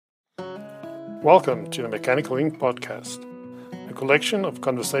Welcome to the Mechanical Ink podcast, a collection of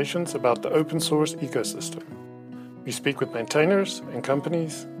conversations about the open source ecosystem. We speak with maintainers and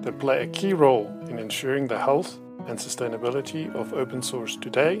companies that play a key role in ensuring the health and sustainability of open source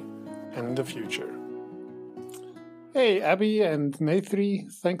today and in the future. Hey, Abby and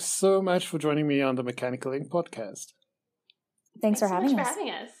Naytri, thanks so much for joining me on the Mechanical Ink podcast. Thanks for having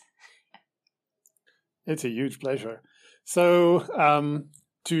us. It's a huge pleasure. So,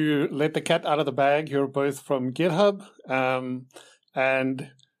 to let the cat out of the bag, you're both from GitHub, and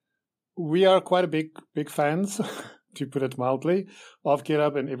we are quite a big fans, to put it mildly, of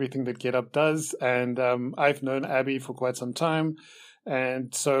GitHub and everything that GitHub does. And I've known Abby for quite some time.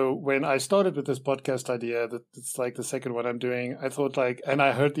 And so when I started with this podcast idea, that it's like the second one I'm doing, I thought and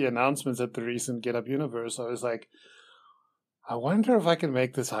I heard the announcements at the recent GitHub Universe. I was like, I wonder if I can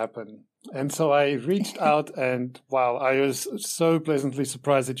make this happen. And so I reached out and wow, I was so pleasantly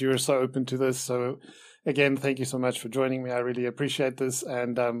surprised that you were so open to this. So again, thank you so much for joining me. I really appreciate this.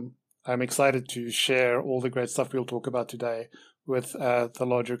 And I'm excited to share all the great stuff we'll talk about today with the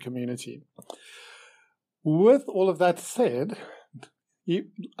larger community. With all of that said,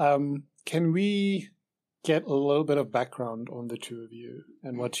 can we get a little bit of background on the two of you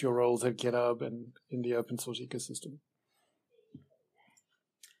and what's your roles at GitHub and in the open source ecosystem?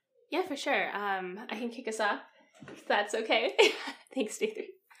 Yeah, for sure. I can kick us off, if that's okay. Thanks, Naytri.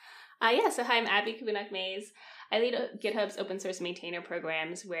 So hi, I'm Abby Cabunoc Mays. I lead GitHub's open source maintainer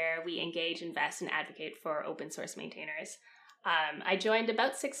programs where we engage, invest, and advocate for open source maintainers. I joined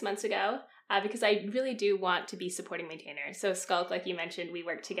about 6 months ago because I really do want to be supporting maintainers. So Skulk, like you mentioned, we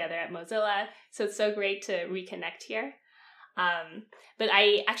work together at Mozilla, so it's so great to reconnect here. But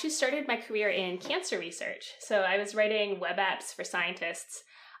I actually started my career in cancer research. So I was writing web apps for scientists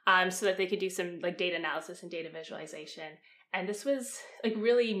so that they could do some data analysis and data visualization. And this was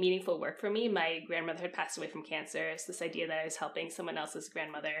really meaningful work for me. My grandmother had passed away from cancer. So this idea that I was helping someone else's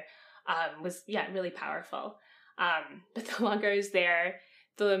grandmother was really powerful. But the longer I was there,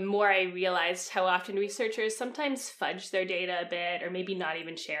 the more I realized how often researchers sometimes fudge their data a bit or maybe not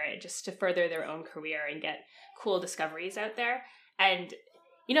even share it just to further their own career and get cool discoveries out there. And,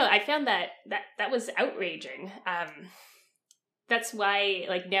 I found that was outraging. That's why,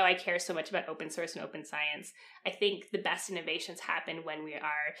 now I care so much about open source and open science. I think the best innovations happen when we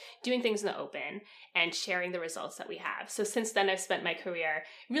are doing things in the open and sharing the results that we have. So since then, I've spent my career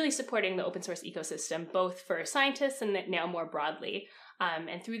really supporting the open source ecosystem, both for scientists and now more broadly.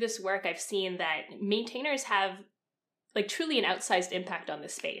 And through this work, I've seen that maintainers have truly an outsized impact on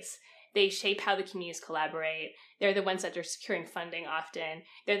this space. They shape how the communities collaborate. They're the ones that are securing funding often.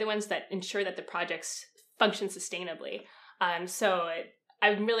 They're the ones that ensure that the projects function sustainably. So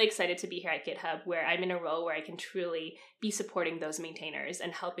I'm really excited to be here at GitHub, where I'm in a role where I can truly be supporting those maintainers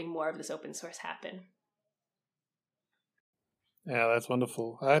and helping more of this open source happen. Yeah, that's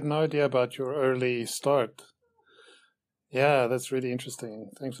wonderful. I had no idea about your early start. Yeah, that's really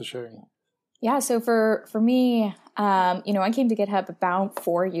interesting. Thanks for sharing. Yeah, so for me, I came to GitHub about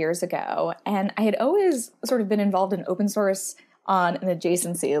 4 years ago, and I had always sort of been involved in open source on an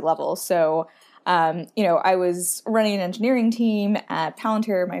adjacency level. So I was running an engineering team at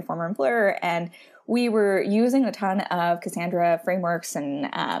Palantir, my former employer, and we were using a ton of Cassandra frameworks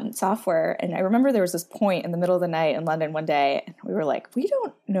and software. And I remember there was this point in the middle of the night in London one day, and we were like, we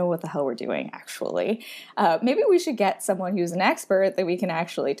don't know what the hell we're doing, actually. Maybe we should get someone who's an expert that we can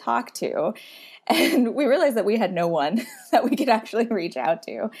actually talk to. And we realized that we had no one that we could actually reach out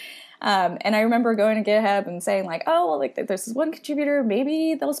to. And I remember going to GitHub and saying there's this one contributor,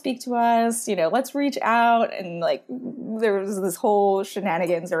 maybe they'll speak to us, let's reach out. And there was this whole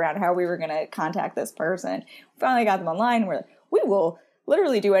shenanigans around how we were going to contact this person. Finally got them online. We're like, we will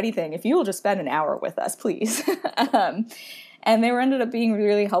literally do anything if you will just spend an hour with us, please. And they ended up being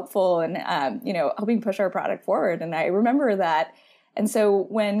really helpful and, helping push our product forward. And I remember that. And so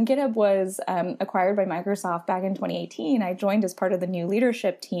when GitHub was acquired by Microsoft back in 2018, I joined as part of the new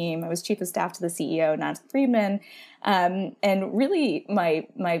leadership team. I was chief of staff to the CEO, Nathan Friedman. And really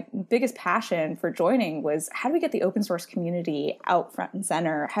my biggest passion for joining was how do we get the open source community out front and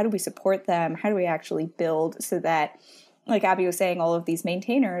center? How do we support them? How do we actually build so that, like Abby was saying, all of these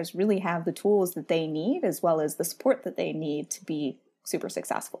maintainers really have the tools that they need as well as the support that they need to be super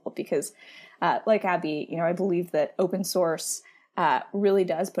successful? Because like Abby, I believe that open source really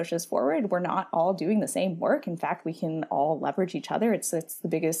does push us forward. We're not all doing the same work. In fact, we can all leverage each other. It's the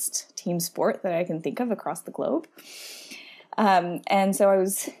biggest team sport that I can think of across the globe. And so I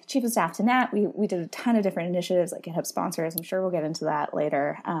was chief of staff to Nat. We did a ton of different initiatives like GitHub sponsors. I'm sure we'll get into that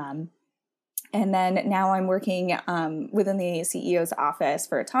later. And then now I'm working within the CEO's office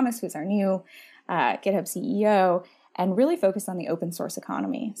for Thomas, who's our new GitHub CEO, and really focus on the open source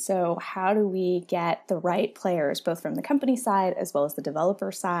economy. So how do we get the right players, both from the company side as well as the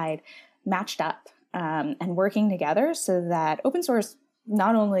developer side, matched up and working together so that open source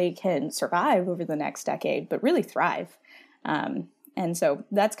not only can survive over the next decade, but really thrive. And so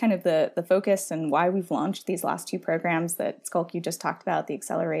that's kind of the focus and why we've launched these last two programs that Skulk, you just talked about, the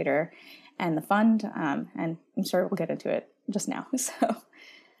accelerator and the fund. And I'm sure we'll get into it just now. So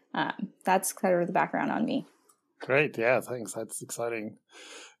that's kind of the background on me. Great. Yeah, thanks. That's exciting.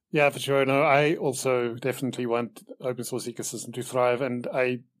 Yeah, for sure. No, I also definitely want the open source ecosystem to thrive. And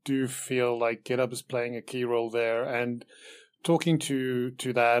I do feel like GitHub is playing a key role there. And talking to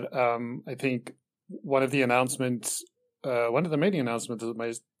that, I think one of the many announcements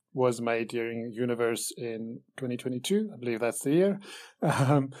that was made during Universe in 2022, I believe that's the year,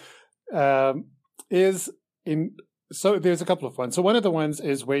 So there's a couple of ones. So one of the ones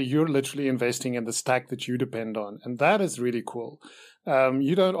is where you're literally investing in the stack that you depend on. And that is really cool.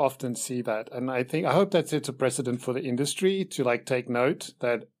 You don't often see that. And I hope that sets a precedent for the industry to take note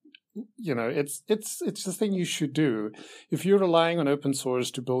that, it's the thing you should do. If you're relying on open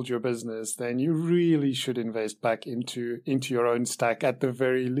source to build your business, then you really should invest back into your own stack at the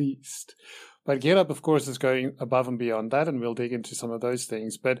very least. But GitHub, of course, is going above and beyond that, and we'll dig into some of those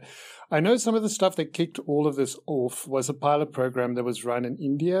things. But I know some of the stuff that kicked all of this off was a pilot program that was run in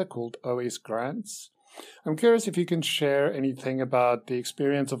India called OS Grants. I'm curious if you can share anything about the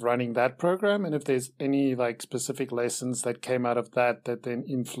experience of running that program and if there's any specific lessons that came out of that then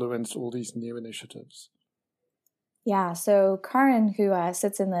influenced all these new initiatives. Yeah, so Karan, who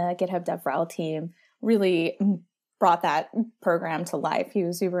sits in the GitHub DevRel team, really brought that program to life. He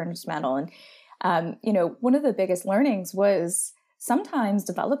was super instrumental. And, one of the biggest learnings was sometimes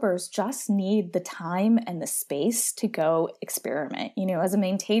developers just need the time and the space to go experiment. As a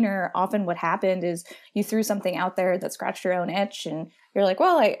maintainer, often what happened is you threw something out there that scratched your own itch and you're like,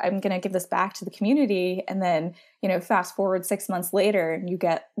 well, I'm going to give this back to the community. And then, fast forward 6 months later and you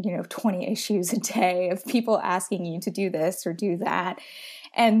get, 20 issues a day of people asking you to do this or do that.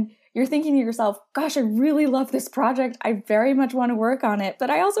 And you're thinking to yourself, gosh, I really love this project. I very much want to work on it, but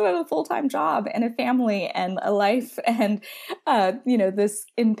I also have a full-time job and a family and a life. And, this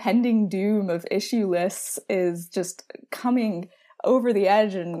impending doom of issue lists is just coming over the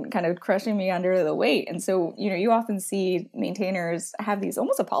edge and kind of crushing me under the weight. And so, you often see maintainers have these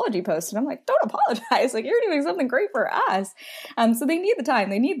almost apology posts. And I'm like, don't apologize. You're doing something great for us. So they need the time,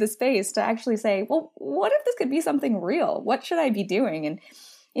 they need the space to actually say, well, what if this could be something real? What should I be doing? And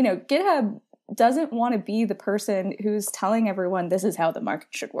GitHub doesn't want to be the person who's telling everyone this is how the market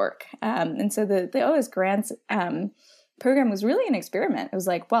should work. And so the OS Grants program was really an experiment. It was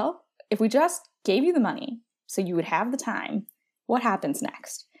like, well, if we just gave you the money so you would have the time, what happens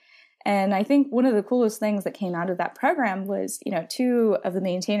next? And I think one of the coolest things that came out of that program was, two of the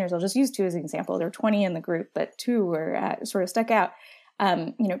maintainers, I'll just use two as an example. There were 20 in the group, but two were sort of stuck out.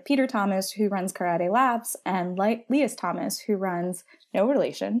 Peter Thomas, who runs Karate Labs, and Leas Thomas, who runs, no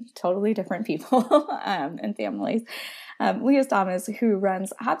relation, totally different people and families. Leas Thomas, who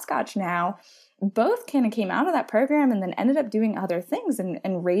runs Hopscotch now, both kind of came out of that program and then ended up doing other things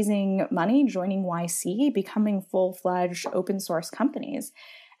and raising money, joining YC, becoming full-fledged open source companies.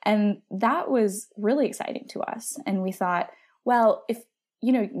 And that was really exciting to us. And we thought, well, if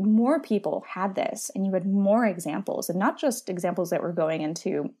more people had this and you had more examples, and not just examples that were going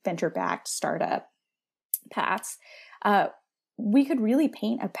into venture-backed startup paths, we could really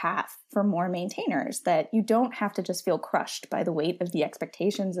paint a path for more maintainers, that you don't have to just feel crushed by the weight of the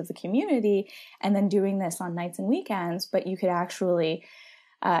expectations of the community and then doing this on nights and weekends, but you could actually,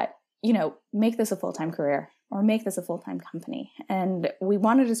 make this a full-time career or make this a full-time company. And we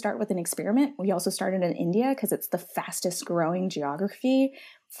wanted to start with an experiment. We also started in India because it's the fastest growing geography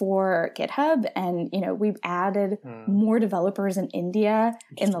for GitHub. And, we've added more developers in India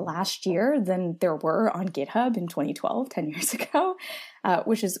in the last year than there were on GitHub in 2012, 10 years ago,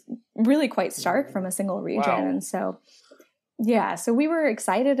 which is really quite stark from a single region. Wow. And so, so we were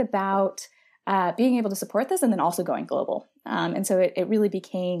excited about being able to support this and then also going global. And so it really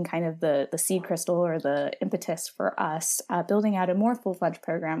became kind of the seed crystal or the impetus for us building out a more full-fledged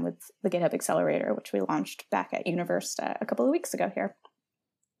program with the GitHub Accelerator, which we launched back at Universe a couple of weeks ago here.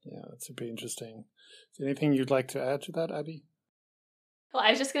 Yeah, that's super interesting. Is there anything you'd like to add to that, Abby? Well,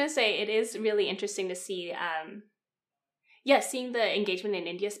 I was just going to say it is really interesting to see, seeing the engagement in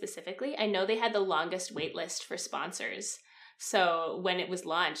India specifically. I know they had the longest wait list for sponsors. So when it was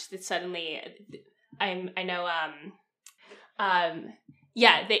launched, it suddenly, there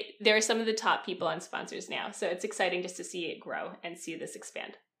are some of the top people on sponsors now. So it's exciting just to see it grow and see this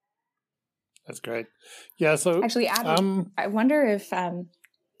expand. That's great. Yeah. So actually, Abby, I wonder if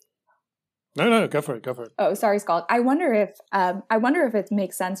no, go for it. Go for it. Oh, sorry, Scott. I wonder if it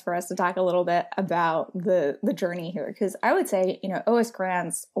makes sense for us to talk a little bit about the journey here, because I would say, OS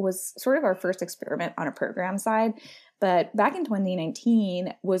Grants was sort of our first experiment on a program side, but back in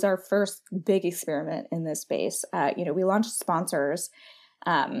 2019 was our first big experiment in this space. We launched sponsors,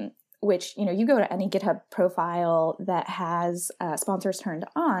 which, you go to any GitHub profile that has sponsors turned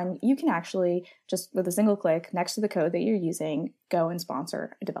on, you can actually just with a single click next to the code that you're using, go and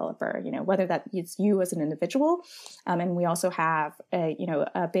sponsor a developer, whether that is you as an individual. And we also have a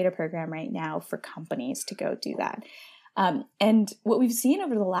beta program right now for companies to go do that. And what we've seen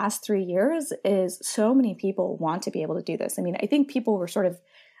over the last 3 years is so many people want to be able to do this. I mean, I think people were sort of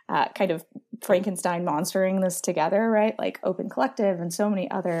kind of Frankenstein monstering this together, right? Like Open Collective and so many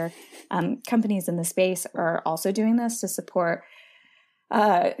other companies in the space are also doing this to support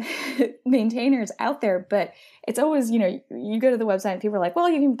maintainers out there. But it's always, you go to the website and people are like, well,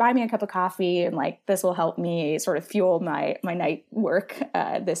 you can buy me a cup of coffee and like, this will help me sort of fuel my night work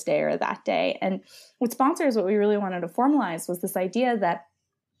this day or that day. And with sponsors, what we really wanted to formalize was this idea that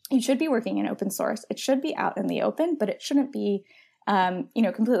you should be working in open source. It should be out in the open, but it shouldn't be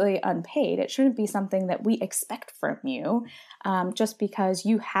completely unpaid. It shouldn't be something that we expect from you just because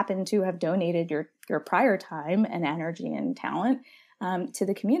you happen to have donated your prior time and energy and talent to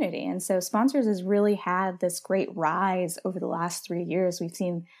the community. And so sponsors has really had this great rise over the last 3 years. We've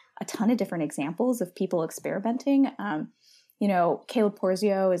seen a ton of different examples of people experimenting. Caleb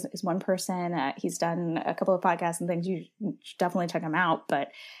Porzio is one person. He's done a couple of podcasts and things. You should definitely check him out.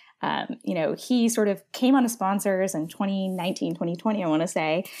 But he sort of came on to sponsors in 2019, 2020, I want to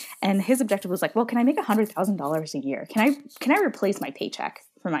say. And his objective was like, well, can I make $100,000 a year? Can I replace my paycheck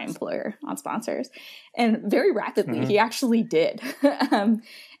for my employer on sponsors? And very rapidly, he actually did.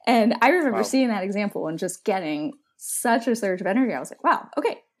 And I remember seeing that example and just getting such a surge of energy. I was like, wow,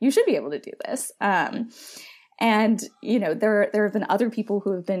 okay, you should be able to do this. And, there have been other people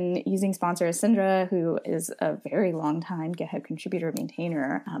who have been using sponsors. Sindra, who is a very long time GitHub contributor,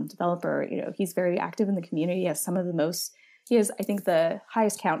 maintainer, developer, he's very active in the community. He has, I think, the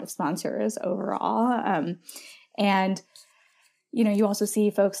highest count of sponsors overall. And you also see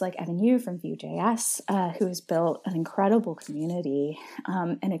folks like Evan Yu from Vue.js, who has built an incredible community,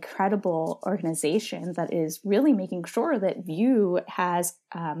 an incredible organization that is really making sure that Vue has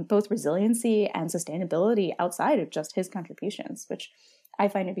both resiliency and sustainability outside of just his contributions, which I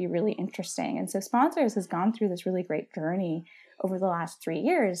find to be really interesting. And so Sponsors has gone through this really great journey over the last 3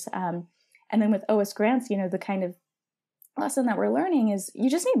 years. And then with OS Grants, the kind of lesson that we're learning is you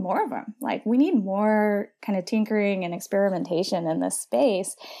just need more of them. Like we need more kind of tinkering and experimentation in this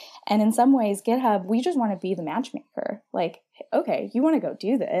space. And in some ways, GitHub, we just want to be the matchmaker. Like, okay, you want to go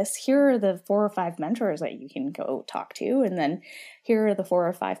do this. Here are the 4 or 5 mentors that you can go talk to. And then here are the 4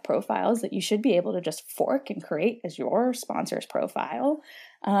 or 5 profiles that you should be able to just fork and create as your sponsor's profile.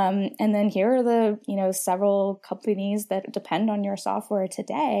 And then here are the, several companies that depend on your software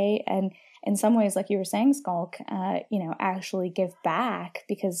today. And in some ways, like you were saying, Skulk, actually give back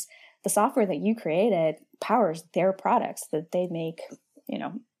because the software that you created powers their products that they make,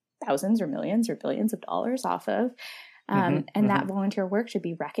 thousands or millions or billions of dollars off of. And that volunteer work should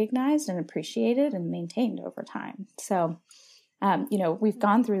be recognized and appreciated and maintained over time. So, we've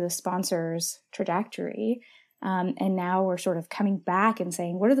gone through the sponsors trajectory, and now we're sort of coming back and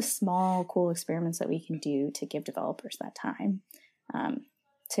saying, what are the small, cool experiments that we can do to give developers that time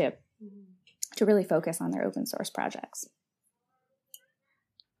to really focus on their open source projects.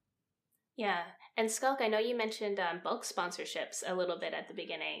 Yeah. And Skulk, I know you mentioned bulk sponsorships a little bit at the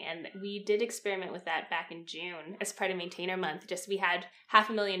beginning, and we did experiment with that back in June as part of Maintainer Month. We had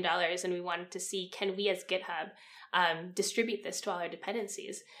 $500,000 and we wanted to see, can we as GitHub distribute this to all our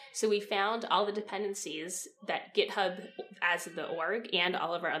dependencies? So we found all the dependencies that GitHub as the org and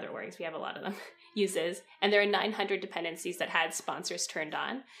all of our other orgs, we have a lot of them, uses. And there are 900 dependencies that had sponsors turned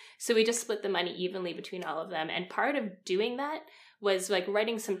on. So we just split the money evenly between all of them. And part of doing that was like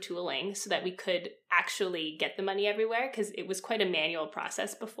writing some tooling so that we could actually get the money everywhere, because it was quite a manual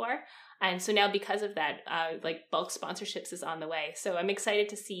process before. And so now because of that, bulk sponsorships is on the way. So I'm excited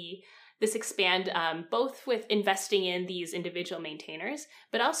to see this expand, both with investing in these individual maintainers,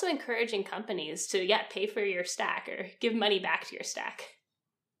 but also encouraging companies to, pay for your stack or give money back to your stack.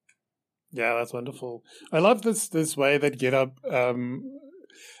 Yeah, that's wonderful. I love this way that GitHub,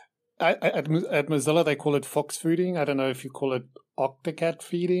 at Mozilla, they call it fox fooding. I don't know if you call it octocat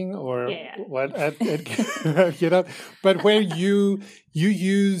feeding or what at GitHub, but where you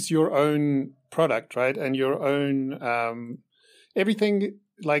use your own product, right? And your own, everything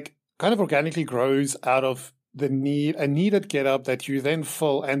like kind of organically grows out of a needed GitHub that you then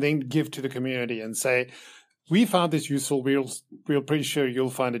fill and then give to the community and say, we found this useful. We're pretty sure you'll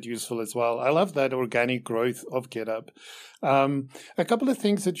find it useful as well. I love that organic growth of GitHub. A couple of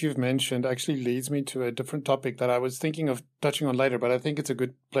things that you've mentioned actually leads me to a different topic that I was thinking of touching on later, but I think it's a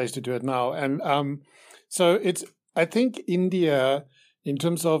good place to do it now. And so I think India, in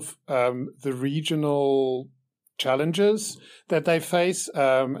terms of the regional challenges that they face,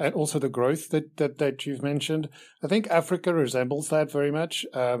 and also the growth that you've mentioned, I think Africa resembles that very much.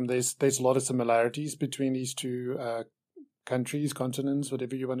 There's a lot of similarities between these two countries, continents,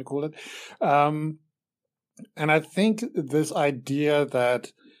 whatever you want to call it. And I think this idea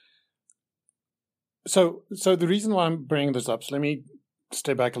that so the reason why I'm bringing this up, so let me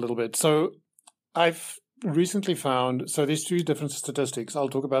step back a little bit. So I've recently found, so there's two different statistics. I'll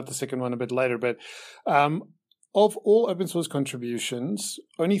talk about the second one a bit later, but of all open source contributions,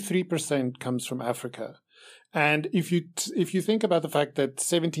 only 3% comes from Africa. And if you think about the fact that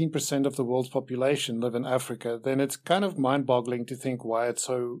 17% of the world's population live in Africa, then it's kind of mind-boggling to think why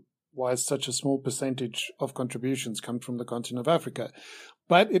such a small percentage of contributions come from the continent of Africa.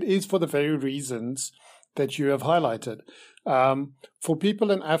 But it is for the very reasons that you have highlighted. For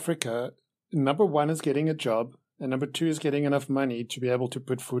people in Africa, number one is getting a job, and number two is getting enough money to be able to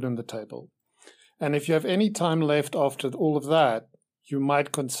put food on the table. And if you have any time left after all of that, you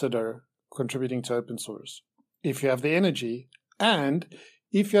might consider contributing to open source. If you have the energy and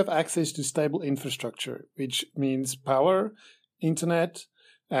if you have access to stable infrastructure, which means power, internet,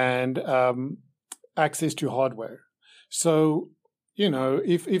 and access to hardware. So,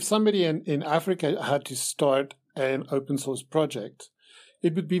 if somebody in Africa had to start an open source project,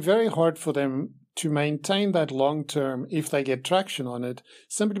 it would be very hard for them to maintain that long term if they get traction on it,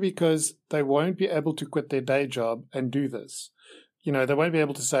 simply because they won't be able to quit their day job and do this. They won't be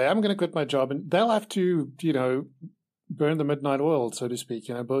able to say, I'm going to quit my job, and they'll have to, burn the midnight oil, so to speak,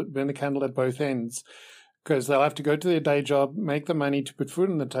 burn the candle at both ends, because they'll have to go to their day job, make the money to put food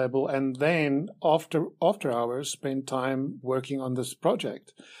on the table, and then after hours, spend time working on this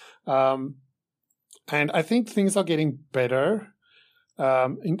project. And I think things are getting better.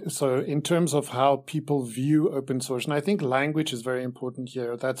 In terms of how people view open source, and I think language is very important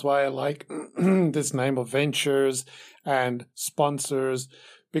here. That's why I like this name of ventures and sponsors,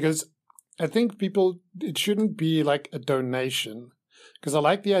 because I think it shouldn't be like a donation, because I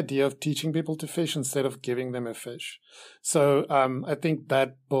like the idea of teaching people to fish instead of giving them a fish. So I think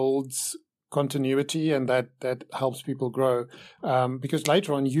that builds continuity and that helps people grow, because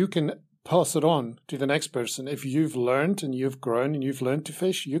later on you can pass it on to the next person. If you've learned and you've grown and you've learned to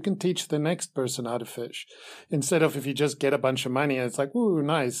fish, you can teach the next person how to fish. Instead of if you just get a bunch of money and it's like, ooh,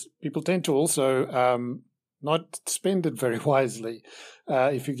 nice. People tend to also not spend it very wisely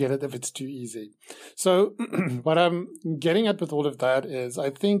if it's too easy. So what I'm getting at with all of that is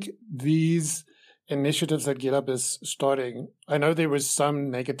I think these initiatives that GitHub is starting, I know there was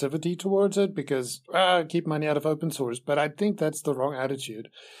some negativity towards it because keep money out of open source, but I think that's the wrong attitude.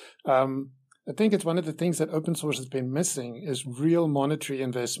 I think it's one of the things that open source has been missing is real monetary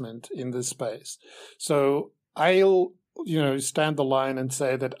investment in this space. So I'll, stand the line and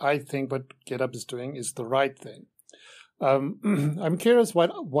say that I think what GitHub is doing is the right thing. I'm curious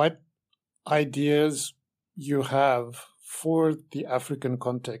what ideas you have for the African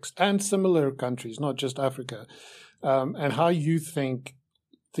context and similar countries, not just Africa, and how you think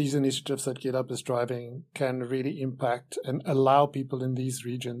these initiatives that GitHub is driving can really impact and allow people in these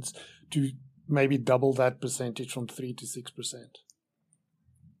regions to maybe double that percentage from 3 to 6%.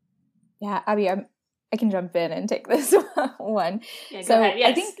 Yeah, Abby, I can jump in and take this one. Yeah, go ahead. Yes.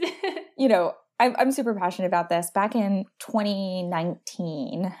 I think, I'm super passionate about this. Back in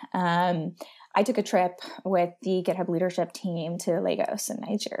 2019, I took a trip with the GitHub leadership team to Lagos in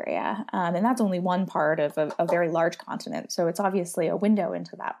Nigeria. And that's only one part of a very large continent. So it's obviously a window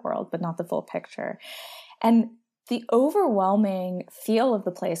into that world, but not the full picture. And the overwhelming feel of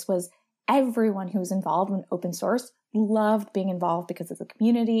the place was everyone who was involved in open source loved being involved because of the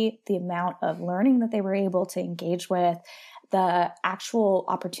community, the amount of learning that they were able to engage with, the actual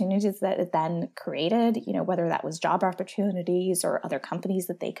opportunities that it then created, whether that was job opportunities or other companies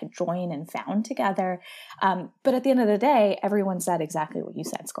that they could join and found together. But at the end of the day, everyone said exactly what you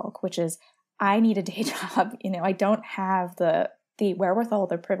said, Skulk, which is, I need a day job. I don't have the wherewithal,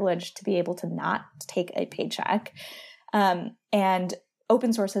 the privilege to be able to not take a paycheck. And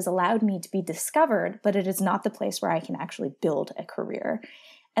open source has allowed me to be discovered, but it is not the place where I can actually build a career.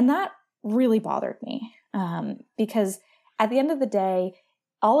 And that really bothered me because at the end of the day,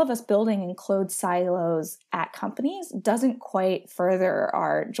 all of us building in closed silos at companies doesn't quite further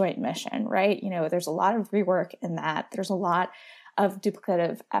our joint mission, right? There's a lot of rework in that. There's a lot of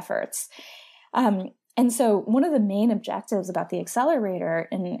duplicative efforts. And so one of the main objectives about the accelerator,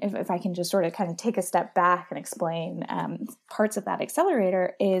 and if I can just sort of kind of take a step back and explain parts of that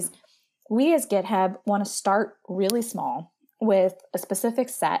accelerator, is we as GitHub want to start really small with a specific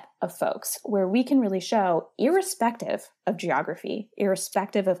set of folks where we can really show, irrespective of geography,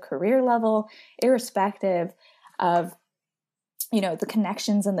 irrespective of career level, irrespective of, the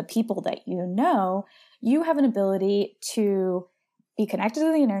connections and the people that you have an ability to be connected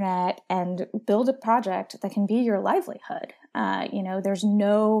to the internet and build a project that can be your livelihood. There's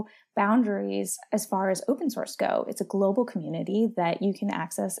no boundaries as far as open source go. It's a global community that you can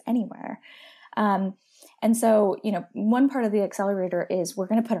access anywhere. And so, one part of the accelerator is we're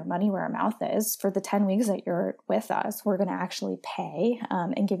going to put our money where our mouth is. For the 10 weeks that you're with us, we're going to actually pay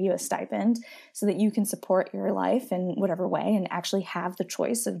and give you a stipend so that you can support your life in whatever way and actually have the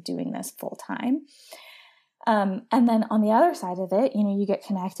choice of doing this full time. And then on the other side of it, you get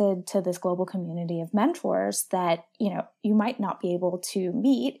connected to this global community of mentors that, you might not be able to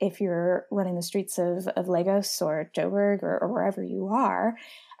meet if you're running the streets of Lagos or Joburg or wherever you are.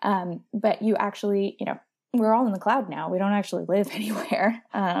 But you actually, we're all in the cloud now. We don't actually live anywhere.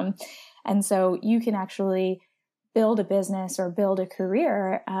 And so you can actually build a business or build a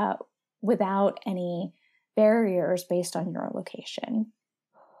career without any barriers based on your location.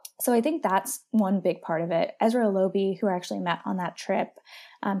 So I think that's one big part of it. Ezra Alobi, who I actually met on that trip,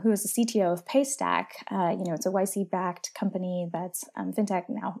 who is the CTO of Paystack, it's a YC-backed company that's fintech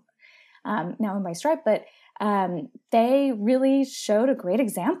now owned by Stripe, but they really showed a great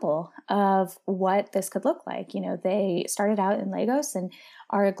example of what this could look like. They started out in Lagos and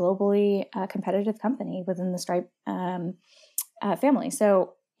are a globally competitive company within the Stripe family.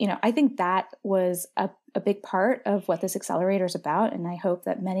 So, I think that was a big part of what this accelerator is about. And I hope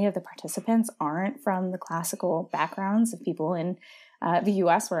that many of the participants aren't from the classical backgrounds of people in the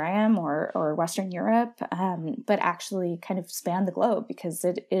US where I am or Western Europe, but actually kind of span the globe because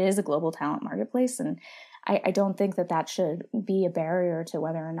it is a global talent marketplace. And I don't think that should be a barrier to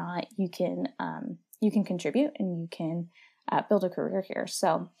whether or not you can contribute and you can build a career here.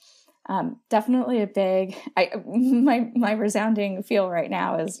 So definitely my resounding feel right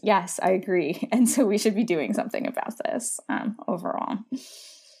now is yes, I agree. And so we should be doing something about this overall.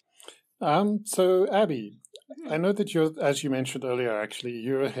 So Abby, I know that you're, as you mentioned earlier, actually,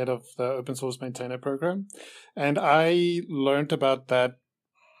 you're head of the open source maintainer program. And I learned about that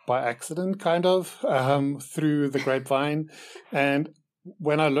by accident, kind of, through the grapevine. And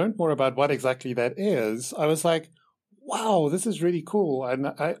when I learned more about what exactly that is, I was like, wow, this is really cool. And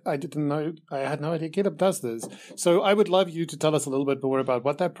I didn't know, I had no idea GitHub does this. So I would love you to tell us a little bit more about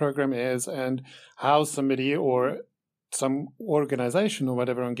what that program is and how somebody or some organization or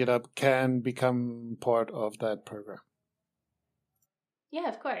whatever on GitHub can become part of that program. Yeah,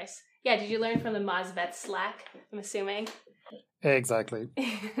 of course. Yeah, did you learn from the MozVet Slack, I'm assuming? Exactly.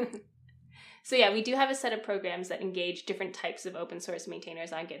 So yeah, we do have a set of programs that engage different types of open source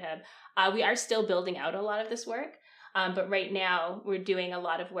maintainers on GitHub. We are still building out a lot of this work. But right now, we're doing a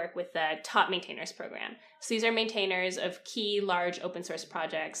lot of work with the Top Maintainers program. So these are maintainers of key, large open source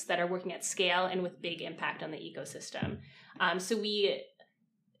projects that are working at scale and with big impact on the ecosystem. So we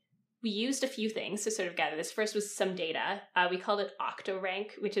used a few things to sort of gather this. First was some data. We called it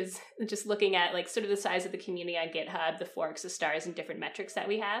OctoRank, which is just looking at like sort of the size of the community on GitHub, the forks, the stars, and different metrics that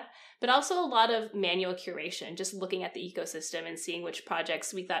we have. But also a lot of manual curation, just looking at the ecosystem and seeing which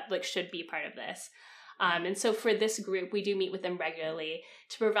projects we thought like should be part of this. And so for this group, we do meet with them regularly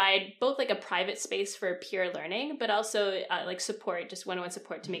to provide both like a private space for peer learning, but also like support, just one-on-one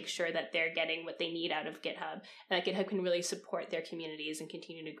support to make sure that they're getting what they need out of GitHub and that GitHub can really support their communities and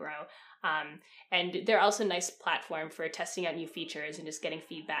continue to grow. And they're also a nice platform for testing out new features and just getting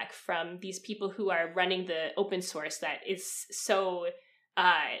feedback from these people who are running the open source that is so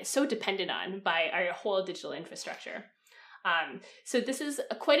dependent on by our whole digital infrastructure. So this is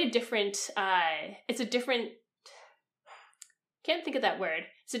quite a different, can't think of that word.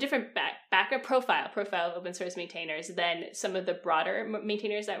 It's a different background profile of open source maintainers than some of the broader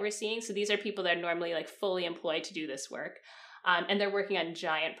maintainers that we're seeing. So these are people that are normally like fully employed to do this work. And they're working on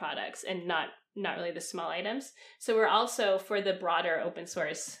giant products and not really the small items. So we're also, for the broader open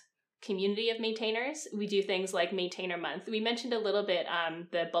source community of maintainers, we do things like Maintainer Month. We mentioned a little bit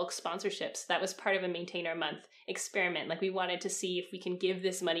the bulk sponsorships. That was part of a Maintainer Month experiment. Like we wanted to see if we can give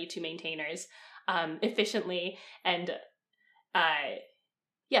this money to maintainers efficiently and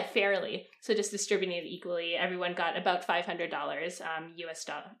fairly. So just distributing it equally. Everyone got about $500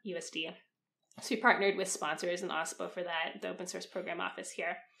 USD. So we partnered with sponsors and OSPO for that, the open source program office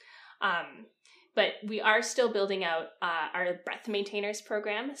here. But we are still building out our breadth maintainers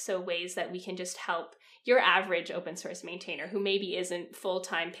program. So ways that we can just help your average open source maintainer who maybe isn't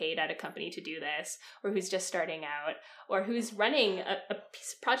full-time paid at a company to do this, or who's just starting out, or who's running a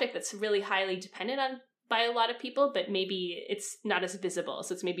piece of project that's really highly dependent on by a lot of people, but maybe it's not as visible.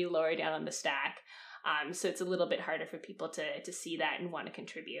 So it's maybe lower down on the stack. So it's a little bit harder for people to see that and want to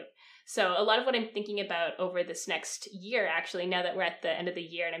contribute. So a lot of what I'm thinking about over this next year, actually, now that we're at the end of the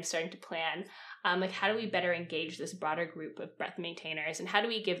year and I'm starting to plan, like how do we better engage this broader group of breadth maintainers, and how do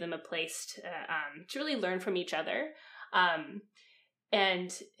we give them a place to really learn from each other,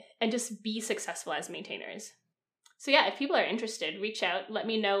 and just be successful as maintainers. So yeah, if people are interested, reach out, let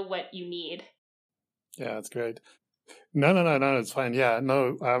me know what you need. Yeah, that's great. No, it's fine. Yeah,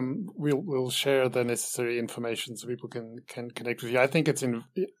 no, we'll share the necessary information so people can connect with you. I think it's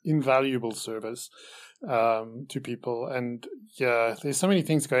invaluable service to people, and yeah, there's so many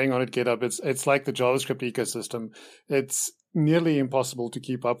things going on at GitHub. It's like the JavaScript ecosystem. It's nearly impossible to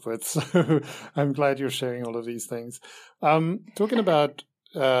keep up with. So I'm glad you're sharing all of these things. Talking about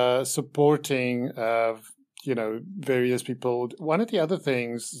supporting various people. One of the other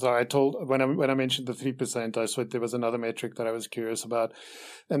things that I told when I mentioned the 3%, I said there was another metric that I was curious about,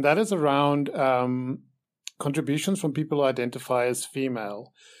 and that is around contributions from people who identify as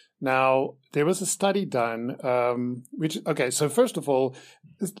female. Now, there was a study done, so first of all,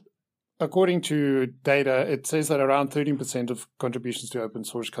 according to data, it says that around 13% of contributions to open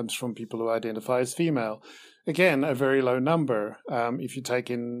source comes from people who identify as female. Again, a very low number if you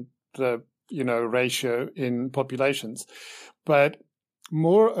take in the ratio in populations. But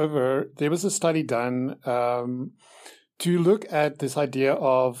moreover, there was a study done to look at this idea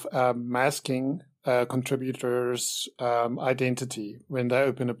of masking contributors' identity when they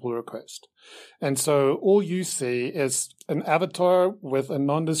open a pull request. And so all you see is an avatar with a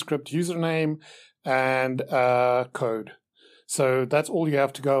nondescript username and code. So that's all you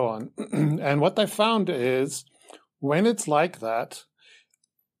have to go on. And what they found is when it's like that,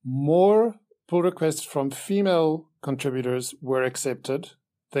 more pull requests from female contributors were accepted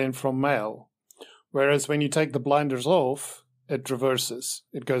than from male. Whereas when you take the blinders off, it reverses.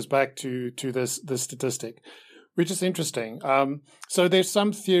 It goes back to this statistic, which is interesting. So there's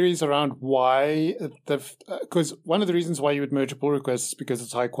some theories around why, because one of the reasons why you would merge a pull request is because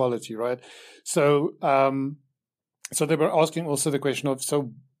it's high quality, right? So they were asking also the question of,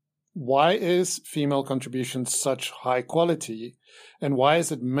 so why is female contribution such high quality, and why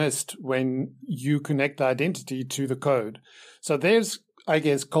is it missed when you connect the identity to the code? So there's, I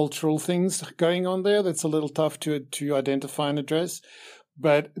guess, cultural things going on there that's a little tough to identify and address.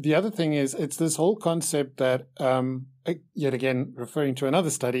 But the other thing is, it's this whole concept that, yet again, referring to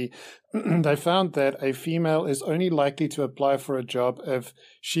another study, they found that a female is only likely to apply for a job if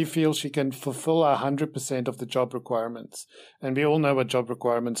she feels she can fulfill 100% of the job requirements. And we all know what job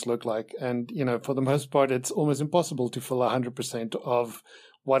requirements look like. And, for the most part, it's almost impossible to fill 100% of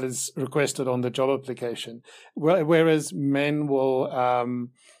what is requested on the job application. Whereas men will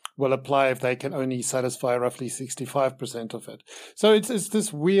apply if they can only satisfy roughly 65% of it. So it's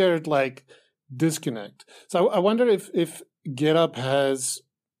this weird disconnect. So I wonder if GitHub has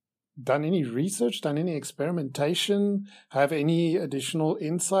done any research, done any experimentation, have any additional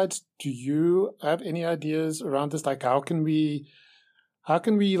insights? Do you have any ideas around this? How can we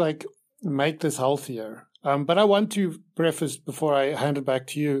make this healthier? But I want to preface, before I hand it back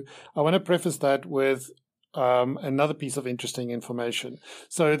to you, I want to preface that with another piece of interesting information.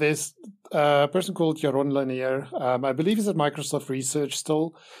 So there's a person called Jaron Lanier. I believe he's at Microsoft Research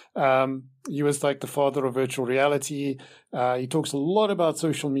still. He was the father of virtual reality. He talks a lot about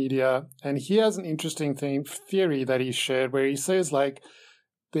social media, and he has an interesting theory that he shared where he says the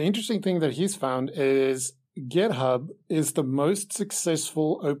interesting thing that he's found is GitHub is the most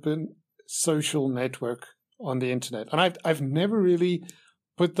successful open social network on the internet. And I've never really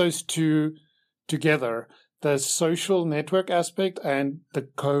put those two together, the social network aspect and the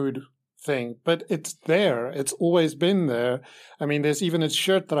code thing. But it's there. It's always been there. I mean, there's even a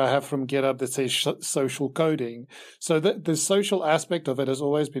shirt that I have from GitHub that says social coding. So the social aspect of it has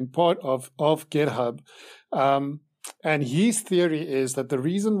always been part of GitHub. And his theory is that the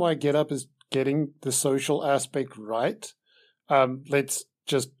reason why GitHub is getting the social aspect right, let's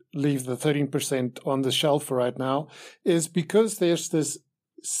just leave the 13% on the shelf for right now, is because there's this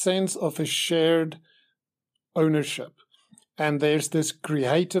sense of a shared ownership. And there's this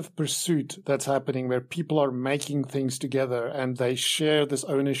creative pursuit that's happening where people are making things together and they share this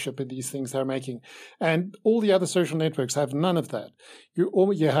ownership in these things they're making. And all the other social networks have none of that.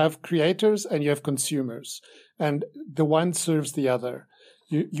 You have creators and you have consumers, and the one serves the other.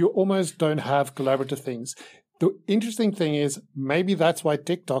 You almost don't have collaborative things. The interesting thing is maybe that's why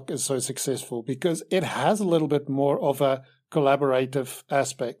TikTok is so successful, because it has a little bit more of a collaborative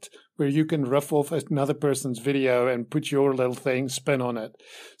aspect where you can riff off another person's video and put your little thing spin on it.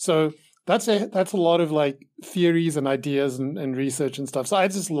 So that's a lot of like theories and ideas and research and stuff. So I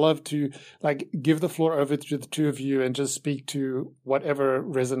just love to like give the floor over to the two of you and just speak to whatever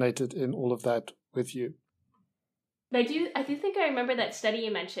resonated in all of that with you. I do think I remember that study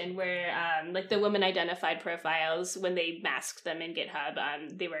you mentioned where like the women identified profiles, when they masked them in GitHub,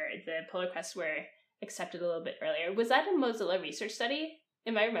 the pull requests were accepted a little bit earlier. Was that a Mozilla research study?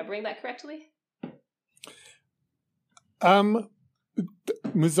 Am I remembering that correctly?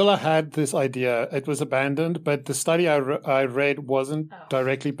 Mozilla had this idea. It was abandoned, but the study I read wasn't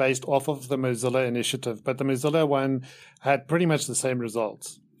directly based off of the Mozilla initiative, but the Mozilla one had pretty much the same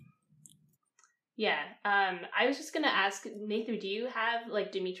results. Yeah. I was just going to ask, Naytri, do you have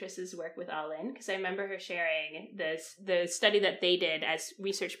like Dimitris's work with All In? Because I remember her sharing the study that they did as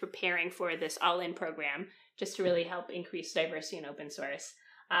research preparing for this All In program, just to really help increase diversity in open source.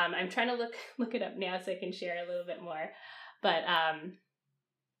 I'm trying to look it up now so I can share a little bit more. But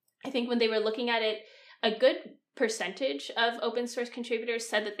I think when they were looking at it, a good percentage of open source contributors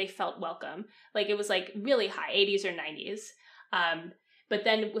said that they felt welcome. Like it was like really high, 80s or 90s. But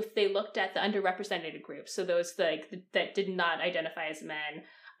then if they looked at the underrepresented groups, so those that did not identify as men,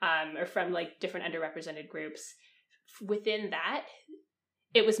 or from like different underrepresented groups, within that,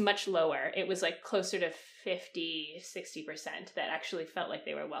 it was much lower. It was like closer to 50, 60% that actually felt like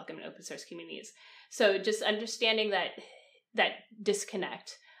they were welcome in open source communities. So just understanding that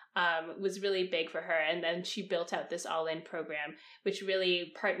disconnect was really big for her. And then she built out this all-in program, which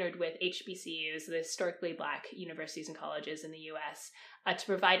really partnered with HBCUs, the historically Black universities and colleges in the US, to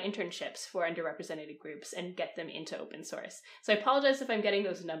provide internships for underrepresented groups and get them into open source. So I apologize if I'm getting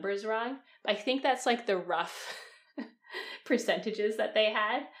those numbers wrong, but I think that's like the rough percentages that they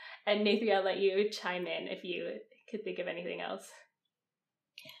had. And Naytri, I'll let you chime in if you could think of anything else.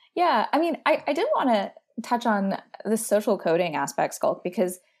 Yeah, I mean, I did want to touch on the social coding aspect, Skulk,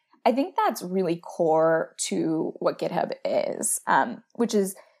 because I think that's really core to what GitHub is, which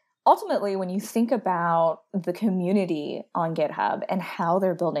is ultimately when you think about the community on GitHub and how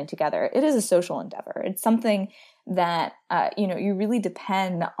they're building together, it is a social endeavor. It's something that, you really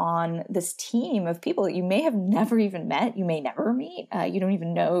depend on this team of people that you may have never even met, you may never meet, you don't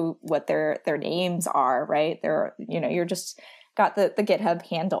even know what their names are, right? You're just got the GitHub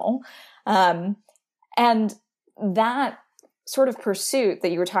handle. And that sort of pursuit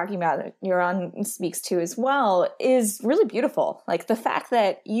that you were talking about, that Yaron speaks to as well, is really beautiful. Like the fact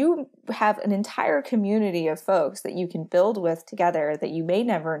that you have an entire community of folks that you can build with together that you may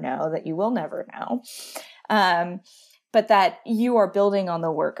never know, that you will never know, but that you are building on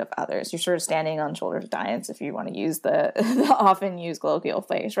the work of others. You're sort of standing on shoulders of giants, if you want to use the often used colloquial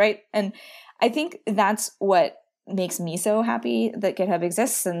phrase, right? And I think that's what makes me so happy that GitHub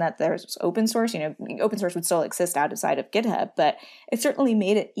exists and that there's open source. Open source would still exist outside of GitHub, but it certainly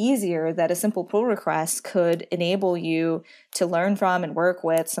made it easier that a simple pull request could enable you to learn from and work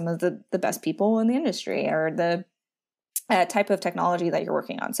with some of the best people in the industry or the type of technology that you're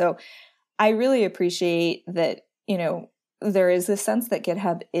working on. So I really appreciate that, there is this sense that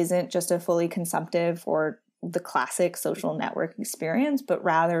GitHub isn't just a fully consumptive or the classic social network experience, but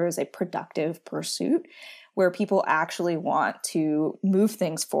rather is a productive pursuit where people actually want to move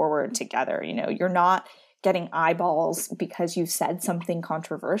things forward together. You're not getting eyeballs because you've said something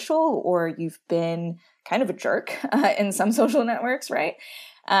controversial or you've been kind of a jerk in some social networks, right?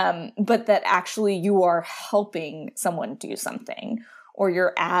 But that actually you are helping someone do something, or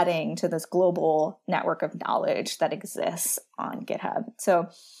you're adding to this global network of knowledge that exists on GitHub. So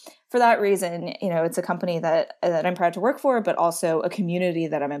for that reason, it's a company that I'm proud to work for, but also a community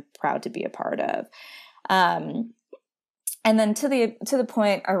that I'm proud to be a part of. And then to the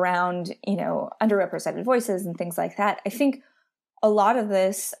point around, underrepresented voices and things like that, I think a lot of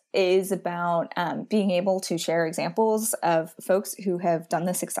this is about being able to share examples of folks who have done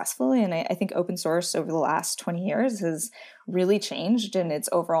this successfully. And I think open source over the last 20 years has really changed in its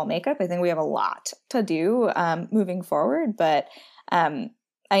overall makeup. I think we have a lot to do moving forward, but I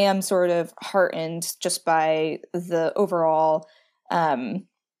am sort of heartened just by the overall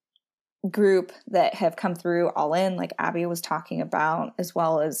group that have come through All In, like Abby was talking about, as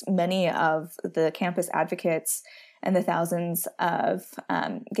well as many of the campus advocates and the thousands of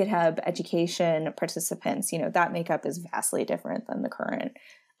GitHub education participants, that makeup is vastly different than the current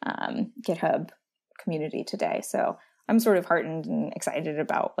GitHub community today. So I'm sort of heartened and excited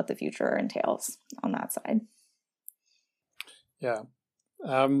about what the future entails on that side. Yeah.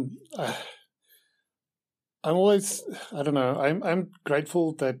 I'm always, I don't know, I'm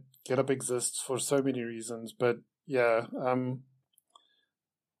grateful that GitHub exists for so many reasons, but yeah,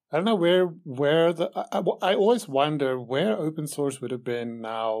 I don't know where I always wonder where open source would have been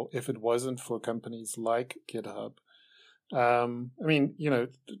now if it wasn't for companies like GitHub. I mean,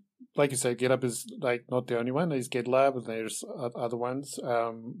 like you said, GitHub is like not the only one. There's GitLab and there's other ones.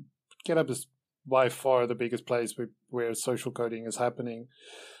 GitHub is by far the biggest place where social coding is happening.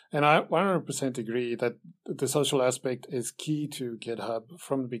 And I 100% agree that the social aspect is key to GitHub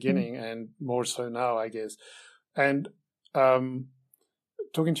from the beginning and more so now, I guess. And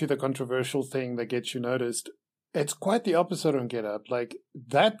talking to the controversial thing that gets you noticed, it's quite the opposite on GitHub. Like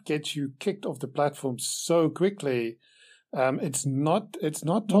that gets you kicked off the platform so quickly. It's not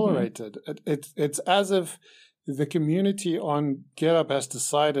tolerated. It's as if the community on GitHub has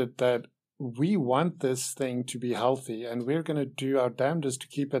decided that we want this thing to be healthy and we're going to do our damnedest to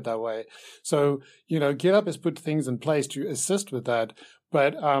keep it that way. So, GitHub has put things in place to assist with that.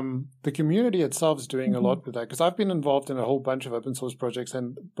 But the community itself is doing a lot with that, because I've been involved in a whole bunch of open source projects,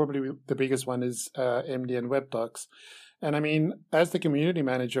 and probably the biggest one is MDN WebDocs. And I mean, as the community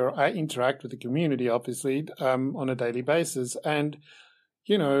manager, I interact with the community, obviously, on a daily basis. And,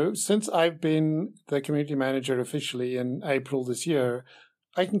 since I've been the community manager officially in April this year,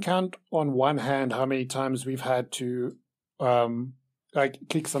 I can count on one hand how many times we've had to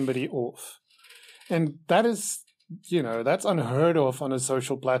kick somebody off. And that is, that's unheard of on a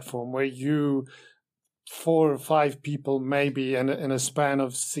social platform where 4 or 5 people maybe in a span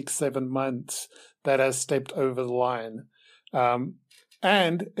of 6-7 months that has stepped over the line.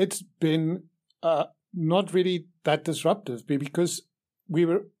 And it's been not really that disruptive because we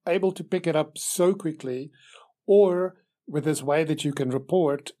were able to pick it up so quickly, or with this way that you can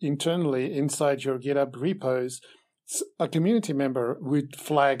report internally inside your GitHub repos, a community member would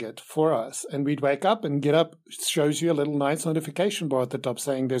flag it for us, and we'd wake up and GitHub shows you a little nice notification bar at the top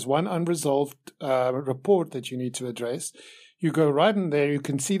saying there's one unresolved report that you need to address. You go right in there, you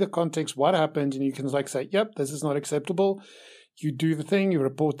can see the context, what happened, and you can say, yep, this is not acceptable. You do the thing, you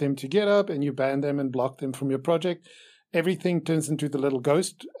report them to GitHub, and you ban them and block them from your project. Everything turns into the little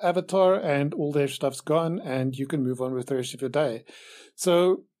ghost avatar and all their stuff's gone and you can move on with the rest of your day.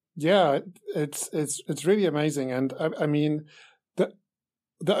 So yeah, it's really amazing. And I mean,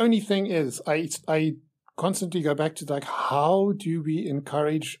 the only thing is I constantly go back to how do we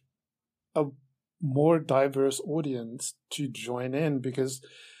encourage a more diverse audience to join in?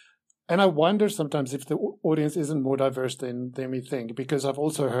 And I wonder sometimes if the audience isn't more diverse than we think, because I've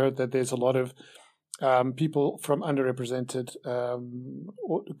also heard that there's a lot of people from underrepresented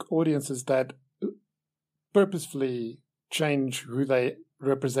audiences that purposefully change who they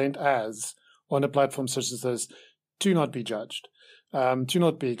represent as on a platform such as this to not be judged, to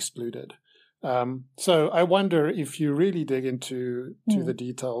not be excluded. So I wonder if you really dig into the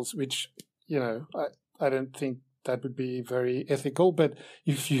details, which, I don't think that would be very ethical, but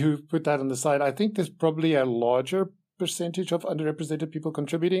if you put that on the side, I think there's probably a larger percentage of underrepresented people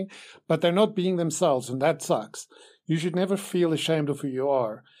contributing, but they're not being themselves, and that sucks. You should never feel ashamed of who you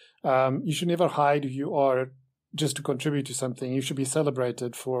are. You should never hide who you are just to contribute to something. You should be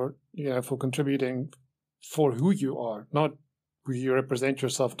celebrated for contributing for who you are, not who you represent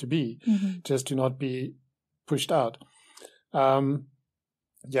yourself to be, just to not be pushed out.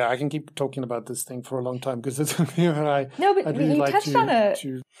 Yeah, I can keep talking about this thing for a long time because it's something that I'd really like touched on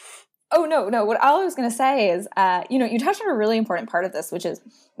to. Oh, no. What all I was going to say is, you touched on a really important part of this, which is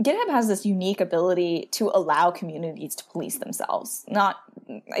GitHub has this unique ability to allow communities to police themselves.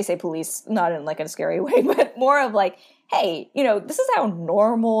 I say police, not in a scary way, but more of hey, this is how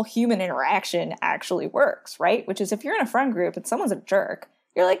normal human interaction actually works, right? Which is if you're in a friend group and someone's a jerk,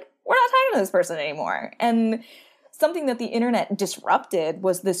 you're we're not talking to this person anymore. And something that the internet disrupted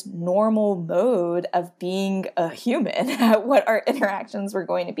was this normal mode of being a human, what our interactions were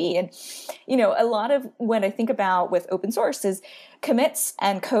going to be. And, a lot of what I think about with open source is commits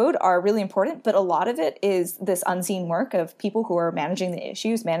and code are really important, but a lot of it is this unseen work of people who are managing the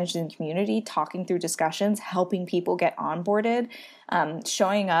issues, managing the community, talking through discussions, helping people get onboarded,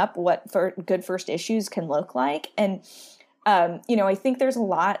 showing up what good first issues can look like. And, I think there's a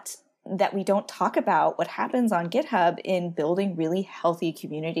lot that we don't talk about what happens on GitHub in building really healthy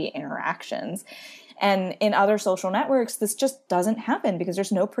community interactions. And in other social networks, this just doesn't happen because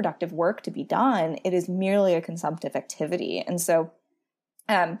there's no productive work to be done. It is merely a consumptive activity. And so,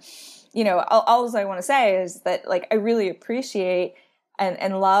 all I want to say is that, like, I really appreciate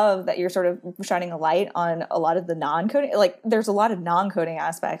and love that you're sort of shining a light on a lot of the non-coding. Like, there's a lot of non-coding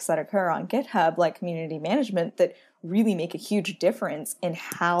aspects that occur on GitHub, like community management, that really make a huge difference in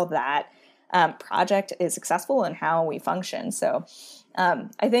how that project is successful and how we function. So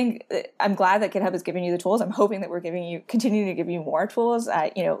I think I'm glad that GitHub is giving you the tools. I'm hoping that we're continuing to give you more tools.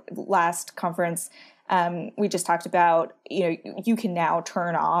 Last conference, we just talked about, you can now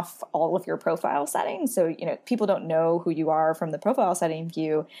turn off all of your profile settings. So, people don't know who you are from the profile setting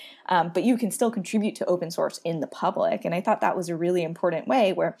view, but you can still contribute to open source in the public. And I thought that was a really important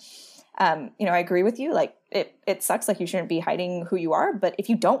way where, I agree with you. Like, it sucks. Like, you shouldn't be hiding who you are. But if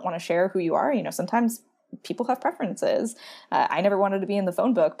you don't want to share who you are, sometimes people have preferences. I never wanted to be in the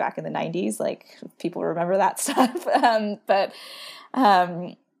phone book back in the 90s. Like, people remember that stuff.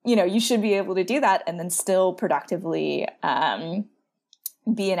 You should be able to do that and then still productively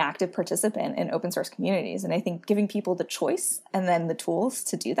be an active participant in open source communities. And I think giving people the choice and then the tools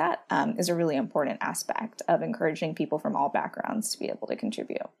to do that is a really important aspect of encouraging people from all backgrounds to be able to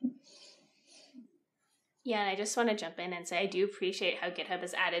contribute. Yeah, and I just want to jump in and say I do appreciate how GitHub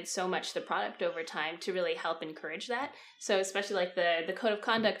has added so much to the product over time to really help encourage that. So especially like the code of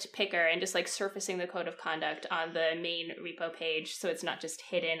conduct picker and just like surfacing the code of conduct on the main repo page so it's not just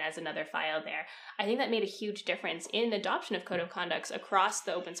hidden as another file there. I think that made a huge difference in adoption of code of conducts across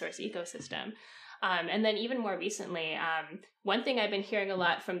the open source ecosystem. And then even more recently, one thing I've been hearing a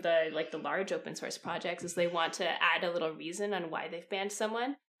lot from the large open source projects is they want to add a little reason on why they've banned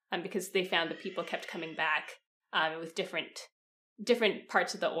someone. Because they found that people kept coming back with different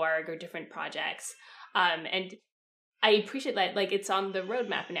parts of the org or different projects. And I appreciate that, like, it's on the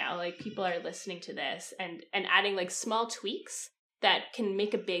roadmap now. Like, people are listening to this and adding like small tweaks that can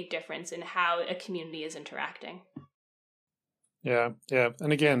make a big difference in how a community is interacting. Yeah.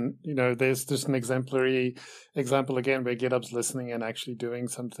 And again, there's just an exemplary example again where GitHub's listening and actually doing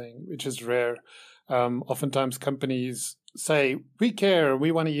something, which is rare. Oftentimes companies say, we care,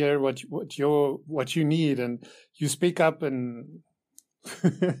 we want to hear what you need, and you speak up and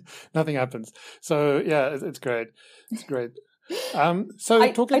nothing happens. So yeah, it's great. It's great. I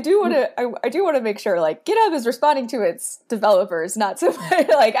do want to make sure, like, GitHub is responding to its developers, not so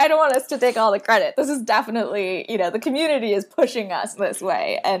like, I don't want us to take all the credit. This is definitely, the community is pushing us this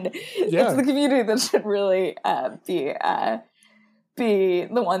way, and it's the community that should really be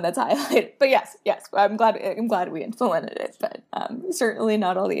the one that's highlighted. But yes, I'm glad we implemented it, but certainly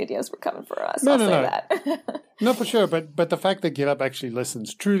not all the ideas were coming for us. I'll say that. No, for sure. But the fact that GitHub actually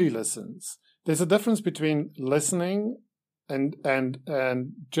truly listens, there's a difference between listening and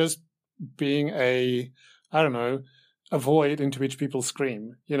just being a void into which people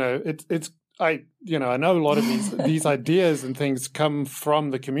scream. I know a lot of these ideas and things come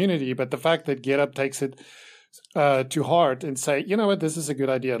from the community, but the fact that GitHub takes it to heart and say, you know what, this is a good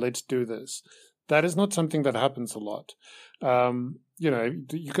idea, let's do this. That is not something that happens a lot.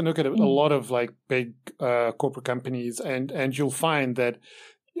 You can look at a lot of like big corporate companies and you'll find that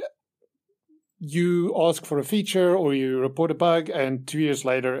you ask for a feature or you report a bug and 2 years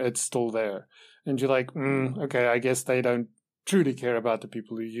later it's still there. And you're like, okay, I guess they don't truly care about the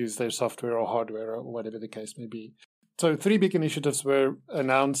people who use their software or hardware or whatever the case may be. So 3 big initiatives were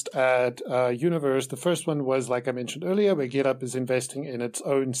announced at Universe. The first one was, like I mentioned earlier, where GitHub is investing in its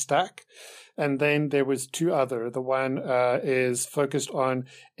own stack. And then there was 2 other. The one is focused on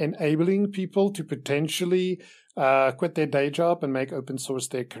enabling people to potentially quit their day job and make open source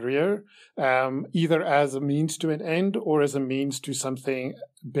their career, either as a means to an end or as a means to something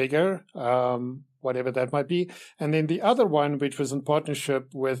bigger, whatever that might be. And then the other one, which was in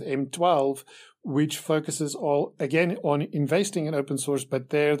partnership with M12, which focuses again on investing in open source,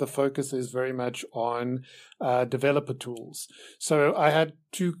 but there the focus is very much on developer tools. So I had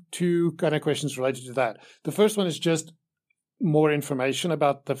two kind of questions related to that. The first one is just more information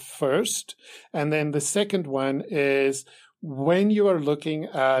about the first. And then the second one is, when you are looking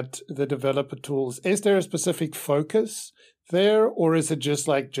at the developer tools, is there a specific focus there, or is it just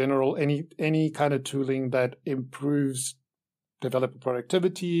like general, any kind of tooling that improves developer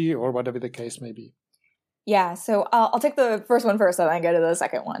productivity or whatever the case may be? Yeah, so I'll take the first one first and then go to the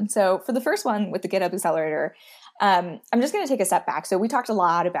second one. So for the first one with the GitHub Accelerator, I'm just going to take a step back. So we talked a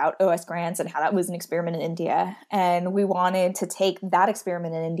lot about OS grants and how that was an experiment in India. And we wanted to take that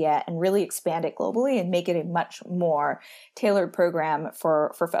experiment in India and really expand it globally and make it a much more tailored program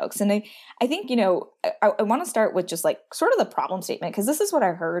for folks. And I think, I want to start with just like sort of the problem statement, because this is what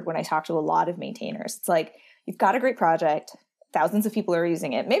I heard when I talked to a lot of maintainers. It's like, you've got a great project, thousands of people are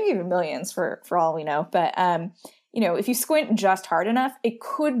using it, maybe even millions for all we know. But, if you squint just hard enough, it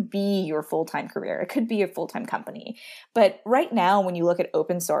could be your full-time career. It could be a full-time company. But right now, when you look at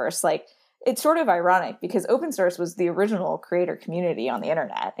open source, like, it's sort of ironic because open source was the original creator community on the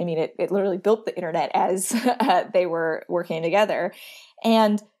internet. I mean, it literally built the internet as they were working together.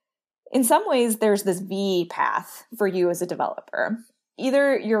 And in some ways, there's this V path for you as a developer.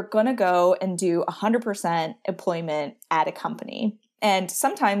 Either you're going to go and do 100% employment at a company. And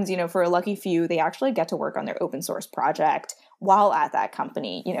sometimes, for a lucky few, they actually get to work on their open source project while at that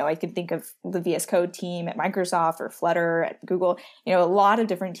company. I can think of the VS Code team at Microsoft or Flutter at Google. A lot of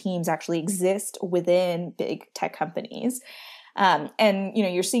different teams actually exist within big tech companies. And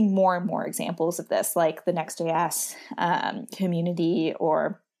you're seeing more and more examples of this, like the Next.js community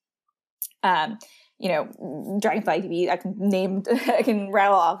or DragonflyDB. I can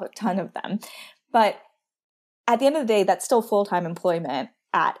rattle off a ton of them. But at the end of the day, that's still full-time employment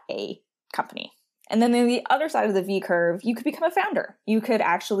at a company. And then on the other side of the V curve, you could become a founder. You could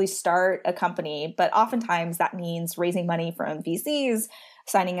actually start a company, but oftentimes that means raising money from VCs,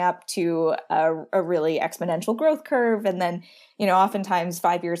 signing up to a really exponential growth curve. And then, oftentimes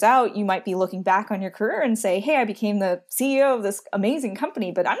 5 years out, you might be looking back on your career and say, hey, I became the CEO of this amazing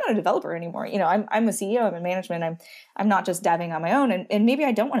company, but I'm not a developer anymore. I'm a CEO, I'm in management. I'm not just deving on my own. And maybe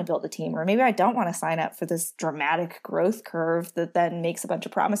I don't want to build a team, or maybe I don't want to sign up for this dramatic growth curve that then makes a bunch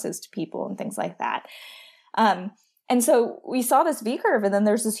of promises to people and things like that. And so we saw this V curve, and then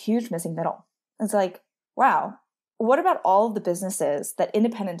there's this huge missing middle. It's like, wow, what about all of the businesses that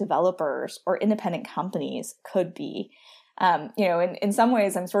independent developers or independent companies could be? In some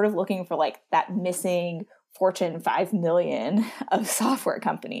ways, I'm sort of looking for like that missing Fortune 5 million of software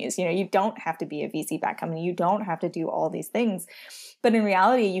companies. You don't have to be a VC-backed company. You don't have to do all these things. But in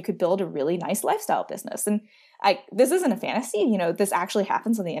reality, you could build a really nice lifestyle business. And this isn't a fantasy. This actually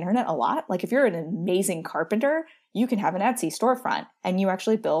happens on the internet a lot. Like if you're an amazing carpenter, you can have an Etsy storefront and you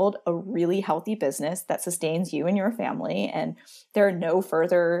actually build a really healthy business that sustains you and your family. And there are no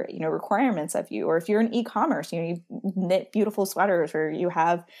further, requirements of you. Or if you're in e-commerce, you knit beautiful sweaters, or you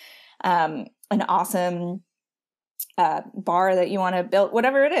have an awesome bar that you want to build,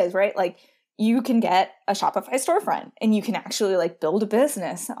 whatever it is, right? Like you can get a Shopify storefront and you can actually like build a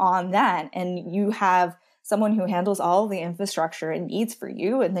business on that. And you have someone who handles all the infrastructure and needs for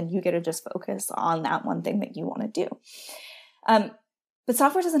you, and then you get to just focus on that one thing that you want to do. But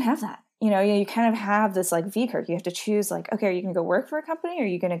software doesn't have that. You kind of have this like V curve. You have to choose like, okay, are you going to go work for a company, or are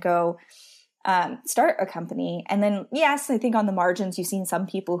you going to go start a company? And then, yes, I think on the margins, you've seen some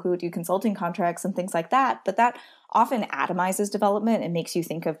people who do consulting contracts and things like that, but that often atomizes development and makes you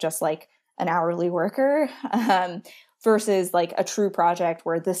think of just like an hourly worker versus like a true project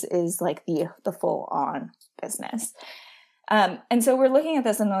where this is like the full on business. And so we're looking at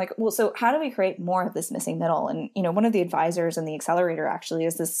this and like, well, so how do we create more of this missing middle? And, one of the advisors in the accelerator actually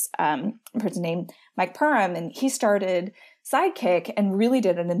is this person named Mike Perham, and he started Sidekick and really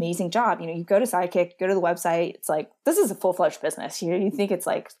did an amazing job. You go to Sidekick, go to the website. It's like, this is a full-fledged business. You think it's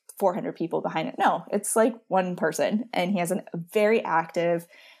like 400 people behind it. No, it's like one person. And he has a very active,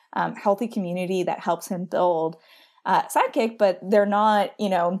 healthy community that helps him build Sidekick, but they're not,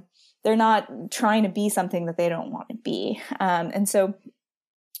 they're not trying to be something that they don't want to be. And so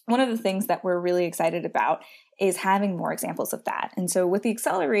one of the things that we're really excited about is having more examples of that. And so with the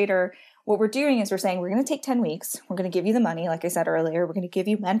accelerator, what we're doing is we're saying, we're going to take 10 weeks. We're going to give you the money. Like I said earlier, we're going to give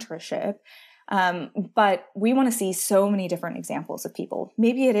you mentorship. But we want to see so many different examples of people.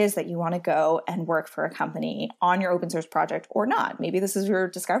 Maybe it is that you want to go and work for a company on your open source project or not. Maybe this is your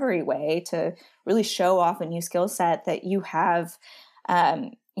discovery way to really show off a new skill set that you have,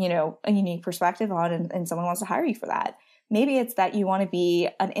 a unique perspective on, and someone wants to hire you for that. Maybe it's that you want to be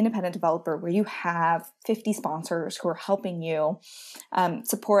an independent developer where you have 50 sponsors who are helping you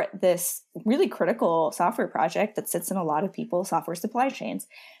support this really critical software project that sits in a lot of people's software supply chains.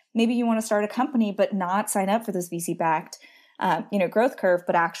 Maybe you want to start a company, but not sign up for this VC-backed, growth curve,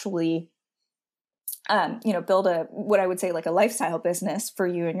 but actually, build what I would say like a lifestyle business for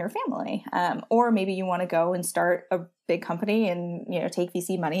you and your family. Or maybe you want to go and start a big company and, take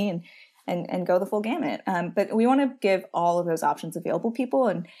VC money and go the full gamut. But we want to give all of those options available to people.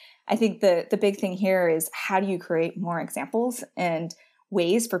 And I think the big thing here is, how do you create more examples? And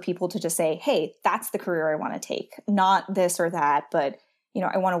ways for people to just say, hey, that's the career I want to take, not this or that, but,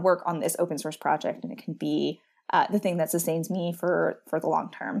 I want to work on this open source project, and it can be the thing that sustains me for the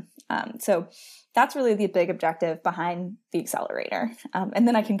long term. So that's really the big objective behind the accelerator. And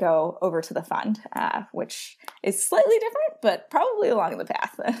then I can go over to the fund, which is slightly different, but probably along the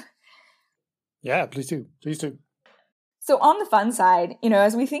path. Yeah, please do. Please do. So on the fund side,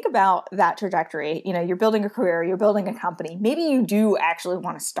 as we think about that trajectory, you're building a career, you're building a company. Maybe you do actually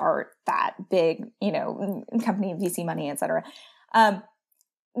want to start that big, company, VC money, et cetera.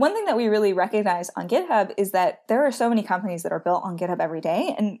 One thing that we really recognize on GitHub is that there are so many companies that are built on GitHub every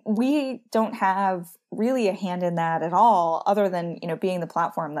day, and we don't have really a hand in that at all, other than, being the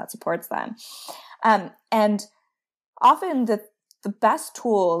platform that supports them. And often the best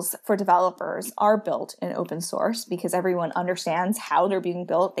tools for developers are built in open source because everyone understands how they're being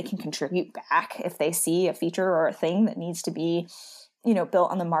built. They can contribute back if they see a feature or a thing that needs to be,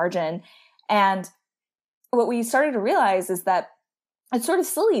 built on the margin. And what we started to realize is that it's sort of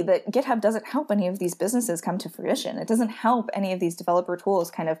silly that GitHub doesn't help any of these businesses come to fruition. It doesn't help any of these developer tools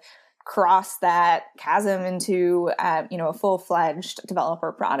kind of cross that chasm into, a full-fledged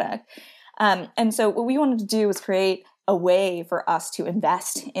developer product. And so what we wanted to do was create a way for us to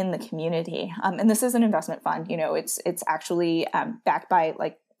invest in the community. And this is an investment fund. It's actually backed by,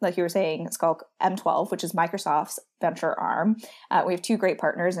 like you were saying, it's called M12, which is Microsoft's venture arm. We have two great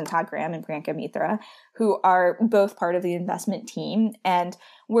partners in Todd Graham and Priyanka Mitra, who are both part of the investment team. And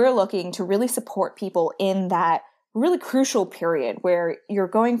we're looking to really support people in that really crucial period where you're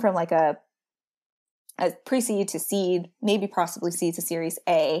going from like a pre-seed to seed, maybe possibly seed to Series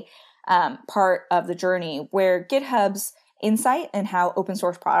A part of the journey, where GitHub's insight and how open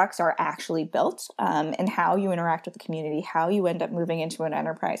source products are actually built, and how you interact with the community, how you end up moving into an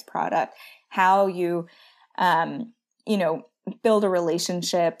enterprise product, how you, build a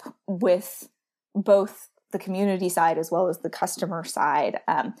relationship with both the community side as well as the customer side.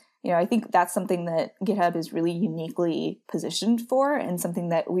 I think that's something that GitHub is really uniquely positioned for, and something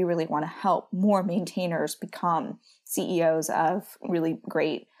that we really want to help more maintainers become CEOs of really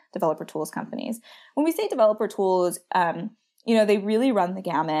great developer tools companies. When we say developer tools, they really run the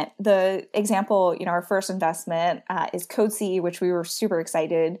gamut. The example, our first investment is CodeC, which we were super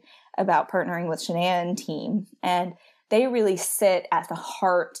excited about partnering with Shania and team. And they really sit at the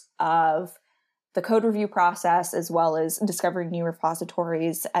heart of the code review process, as well as discovering new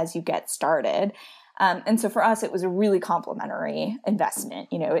repositories as you get started. And so for us, it was a really complementary investment.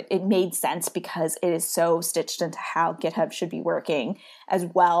 It made sense because it is so stitched into how GitHub should be working, as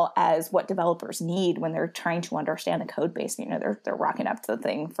well as what developers need when they're trying to understand the code base. They're rocking up to the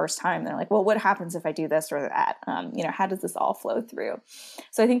thing first time. They're like, well, what happens if I do this or that? How does this all flow through?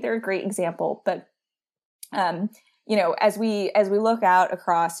 So I think they're a great example. But as we look out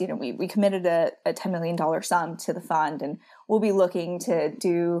across, we committed a $10 million sum to the fund, and we'll be looking to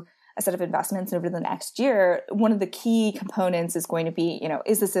do a set of investments over the next year. One of the key components is going to be,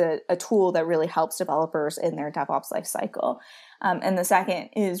 is this a tool that really helps developers in their DevOps lifecycle? And the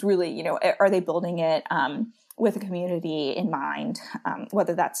second is really, are they building it with a community in mind,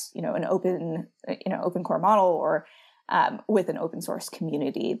 whether that's, an open core model, or with an open source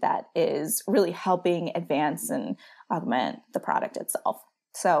community that is really helping advance and augment the product itself.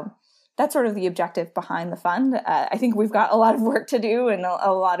 So that's sort of the objective behind the fund. I think we've got a lot of work to do, and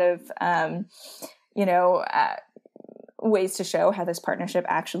a lot of, ways to show how this partnership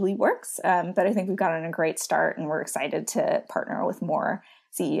actually works. But I think we've gotten a great start, and we're excited to partner with more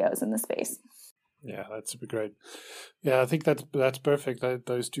CEOs in the space. Yeah, that's super great. Yeah, I think that's perfect.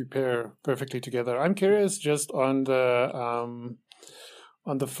 Those two pair perfectly together. I'm curious just on the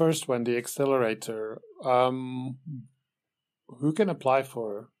first one, the accelerator. Who can apply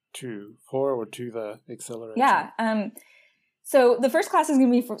for the accelerator? Yeah. So the first class is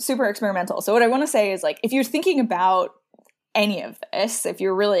going to be super experimental. So what I want to say is, if you're thinking about any of this, if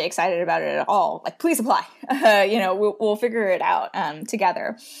you're really excited about it at all, please apply. We'll figure it out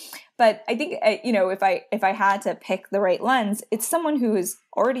together. But I think, if I had to pick the right lens, it's someone who has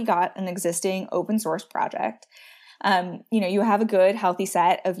already got an existing open source project. You have a good, healthy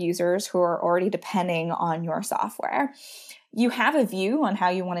set of users who are already depending on your software. You have a view on how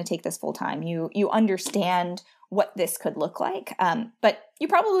you want to take this full time. You understand what this could look like, but you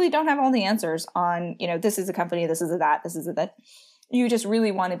probably don't have all the answers on, this is a company, this is a that, this is a that. You just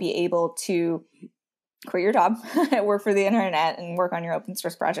really want to be able to quit your job, work for the internet, and work on your open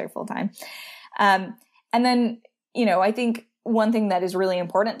source project full time. And then, I think one thing that is really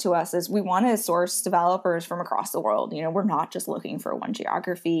important to us is we want to source developers from across the world. We're not just looking for one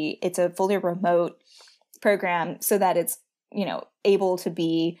geography. It's a fully remote program so that it's able to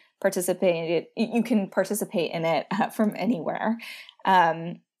be participated. You can participate in it from anywhere.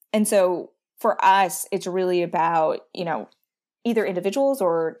 And so for us, it's really about, either individuals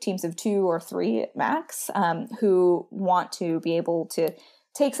or teams of 2 or 3 at max, who want to be able to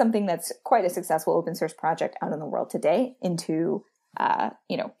take something that's quite a successful open source project out in the world today into,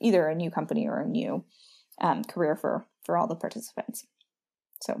 either a new company or a new career for all the participants.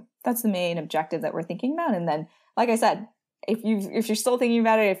 So that's the main objective that we're thinking about. And then, like I said, if you're still thinking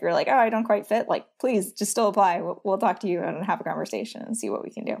about it, if you're like, oh, I don't quite fit, like, please just still apply. We'll talk to you and have a conversation and see what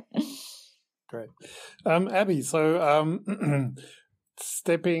we can do. Great. Abby, so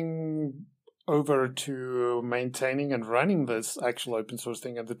stepping over to maintaining and running this actual open source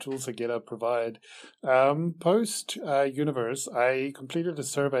thing and the tools that GitHub provide, post Universe, I completed a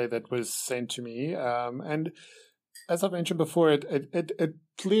survey that was sent to me, and as I mentioned before, it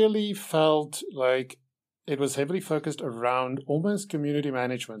clearly felt like it was heavily focused around almost community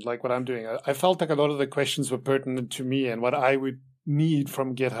management, like what I'm doing. I felt like a lot of the questions were pertinent to me and what I would need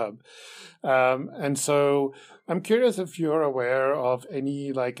from GitHub. And so I'm curious if you're aware of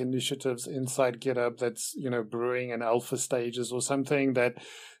any like initiatives inside GitHub that's, brewing in alpha stages or something that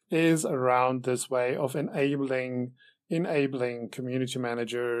is around this way of enabling community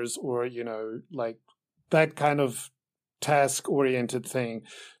managers or, like that kind of task-oriented thing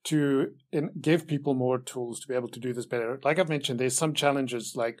to give people more tools to be able to do this better. Like I've mentioned, there's some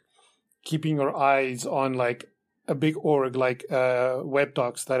challenges like keeping your eyes on like a big org like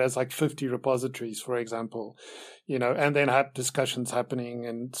WebDocs that has like 50 repositories, for example, and then have discussions happening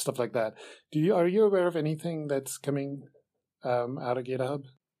and stuff like that. Are you aware of anything that's coming out of GitHub?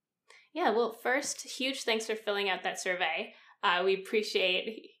 Yeah, well, first, huge thanks for filling out that survey. We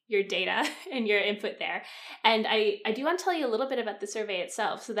appreciate your data and your input there. And I do want to tell you a little bit about the survey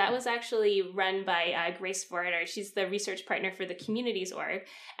itself. So that was actually run by Grace Forder. She's the research partner for the Communities org.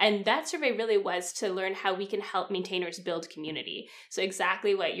 And that survey really was to learn how we can help maintainers build community. So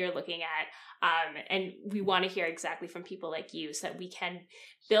exactly what you're looking at. And we want to hear exactly from people like you so that we can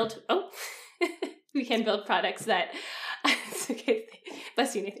build, we can build products that, it's okay,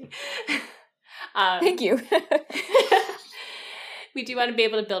 bless you, Naytri. Thank you. We do want to be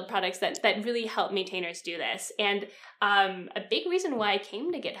able to build products that really help maintainers do this. And a big reason why I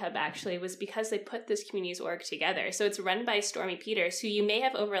came to GitHub actually was because they put this communities org together. So it's run by Stormy Peters, who you may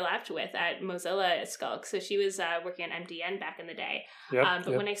have overlapped with at Mozilla Skulk. So she was working on MDN back in the day.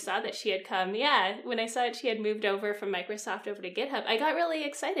 But when I saw that she had she had moved over from Microsoft over to GitHub, I got really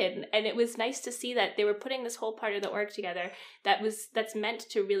excited. And it was nice to see that they were putting this whole part of the org together that's meant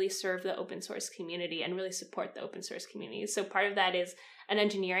to really serve the open source community and really support the open source community. So part of that is an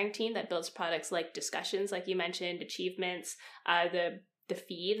engineering team that builds products like discussions, like you mentioned, achievements, the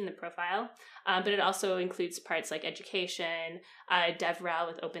feed and the profile. But it also includes parts like education, DevRel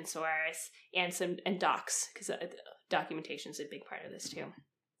with open source, and docs, because documentation is a big part of this too.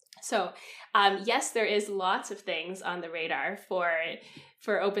 So yes, there is lots of things on the radar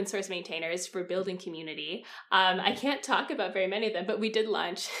for open source maintainers for building community. I can't talk about very many of them, but we did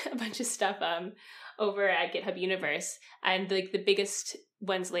launch a bunch of stuff over at GitHub Universe, and like the biggest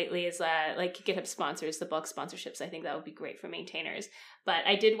ones lately is like GitHub sponsors, the bulk sponsorships. I think that would be great for maintainers. But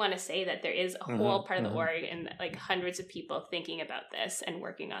I did want to say that there is a whole part of the org and like hundreds of people thinking about this and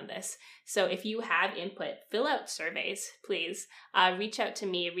working on this. So if you have input, fill out surveys, please. Reach out to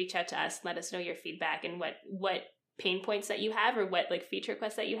me, reach out to us, let us know your feedback and what pain points that you have or what like feature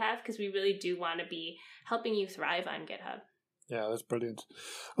requests that you have, because we really do want to be helping you thrive on GitHub. Yeah, that's brilliant.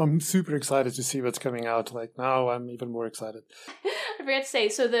 I'm super excited to see what's coming out. Like now I'm even more excited. I forgot to say,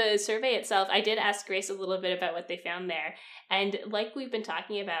 so the survey itself, I did ask Grace a little bit about what they found there. And like we've been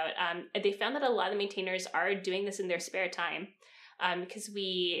talking about, they found that a lot of maintainers are doing this in their spare time, because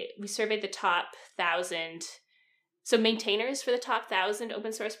we surveyed the top 1,000. So maintainers for the top 1,000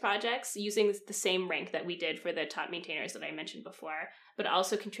 open source projects using the same rank that we did for the top maintainers that I mentioned before, but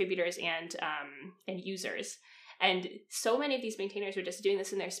also contributors and users. And so many of these maintainers were just doing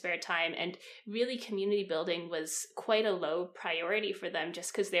this in their spare time, and really community building was quite a low priority for them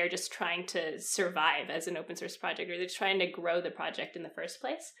just because they're just trying to survive as an open source project, or they're trying to grow the project in the first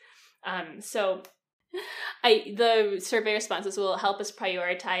place. So the survey responses will help us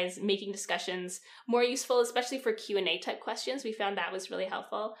prioritize making discussions more useful, especially for Q&A type questions. We found that was really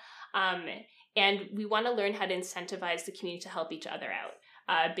helpful. And we want to learn how to incentivize the community to help each other out.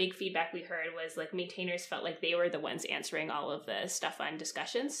 Big feedback we heard was like maintainers felt like they were the ones answering all of the stuff on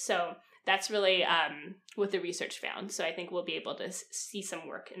discussions. So that's really what the research found. So I think we'll be able to see some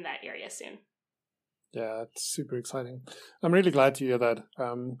work in that area soon. Yeah, it's super exciting. I'm really glad to hear that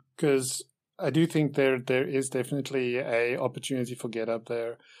because I do think there is definitely a opportunity for GitHub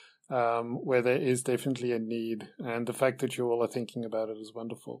there, where there is definitely a need, and the fact that you all are thinking about it is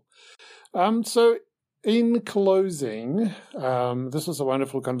wonderful. So in closing, this was a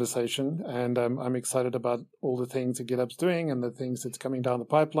wonderful conversation, and I'm excited about all the things that GitHub's doing and the things that's coming down the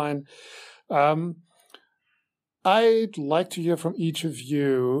pipeline. I'd like to hear from each of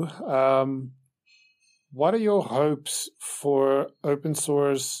you. What are your hopes for open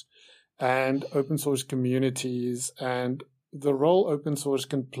source and open source communities and the role open source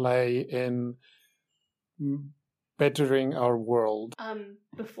can play in bettering our world?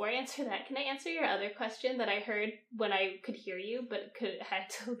 Before I answer that, can I answer your other question that I heard when I could hear you but had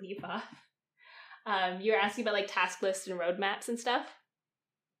to leave off? You were asking about like task lists and roadmaps and stuff.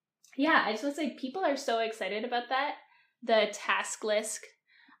 Yeah, I just want to say people are so excited about that. The task list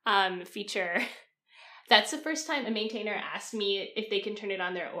feature. That's the first time a maintainer asked me if they can turn it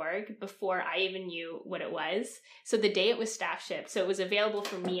on their org before I even knew what it was. So the day it was staff shipped, so it was available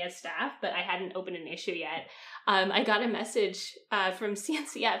for me as staff, but I hadn't opened an issue yet. I got a message from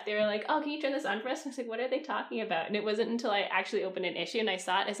CNCF. They were like, "Oh, can you turn this on for us?" And I was like, "What are they talking about?" And it wasn't until I actually opened an issue and I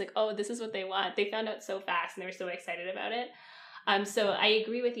saw it, I was like, "Oh, this is what they want." They found out so fast and they were so excited about it. So I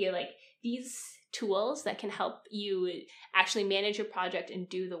agree with you. Like these tools that can help you actually manage your project and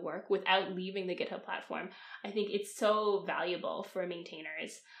do the work without leaving the GitHub platform, I think it's so valuable for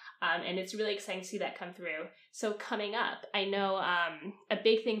maintainers. And it's really exciting to see that come through. So coming up, I know a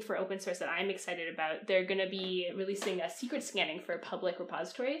big thing for open source that I'm excited about, they're going to be releasing a secret scanning for public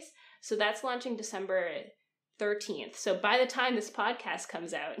repositories. So that's launching December 13th. So by the time this podcast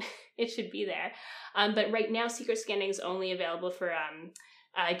comes out, it should be there. But right now, secret scanning is only available for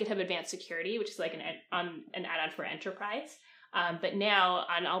GitHub Advanced Security, which is like an add-on for enterprise. But now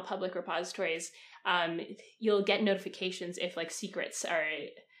on all public repositories, you'll get notifications if like secrets are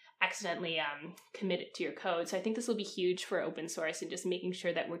accidentally committed to your code. So I think this will be huge for open source and just making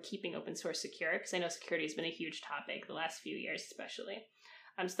sure that we're keeping open source secure, because I know security has been a huge topic the last few years especially.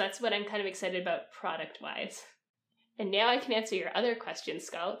 So that's what I'm kind of excited about product-wise. And now I can answer your other question,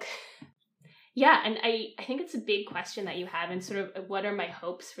 Skulk. Yeah, and I think it's a big question that you have, and sort of what are my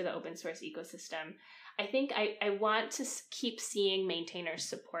hopes for the open source ecosystem? I think I want to keep seeing maintainers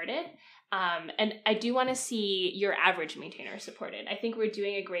supported, and I do want to see your average maintainer supported. I think we're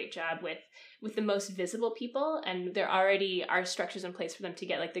doing a great job with the most visible people, and there already are structures in place for them to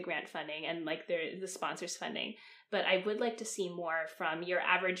get like the grant funding and like the sponsors funding. But I would like to see more from your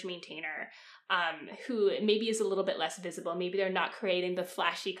average maintainer who maybe is a little bit less visible. Maybe they're not creating the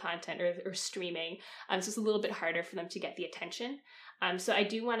flashy content or streaming. So it's a little bit harder for them to get the attention. So I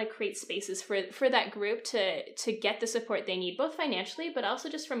do want to create spaces for that group to get the support they need, both financially, but also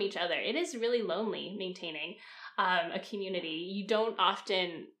just from each other. It is really lonely maintaining a community. You don't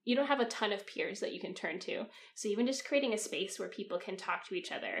have a ton of peers that you can turn to. So even just creating a space where people can talk to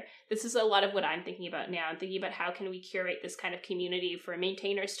each other. This is a lot of what I'm thinking about now. I'm thinking about how can we curate this kind of community for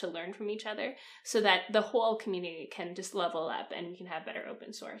maintainers to learn from each other so that the whole community can just level up and we can have better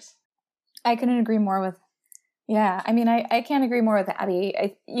open source. I couldn't agree more with, yeah, I mean, I can't agree more with Abby.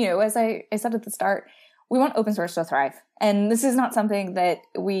 As I said at the start, we want open source to thrive. And this is not something that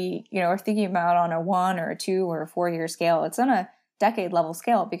we, are thinking about on a 1 or a 2 or a 4-year scale. It's on a decade level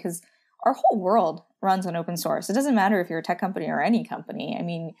scale because our whole world runs on open source. It doesn't matter if you're a tech company or any company. I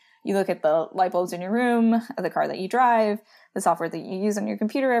mean, you look at the light bulbs in your room, the car that you drive, the software that you use on your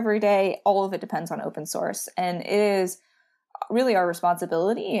computer every day, all of it depends on open source. And it is really our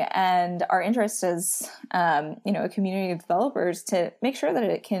responsibility and our interest as, a community of developers to make sure that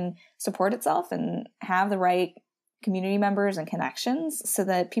it can support itself and have the right community members and connections so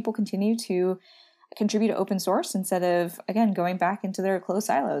that people continue to contribute to open source instead of, again, going back into their closed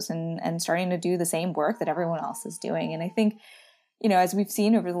silos and starting to do the same work that everyone else is doing. And I think, as we've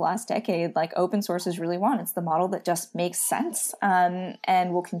seen over the last decade, like open source is really one. It's the model that just makes sense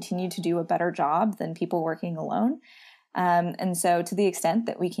and will continue to do a better job than people working alone. And so to the extent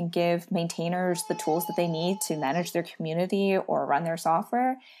that we can give maintainers the tools that they need to manage their community or run their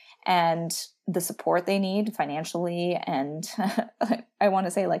software and the support they need financially and I want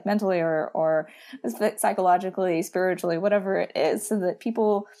to say like mentally or psychologically, spiritually, whatever it is, so that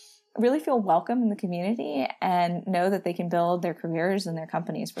people really feel welcome in the community and know that they can build their careers and their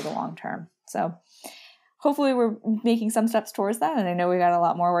companies for the long term. So hopefully we're making some steps towards that. And I know we got a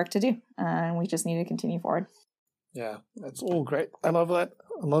lot more work to do and we just need to continue forward. Yeah, that's all great. I love that.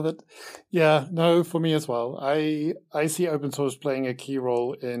 I love it. Yeah, no, for me as well. I see open source playing a key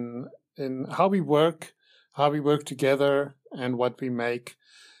role in how we work together, and what we make.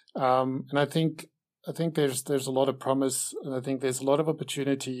 And I think I think there's a lot of promise, and I think there's a lot of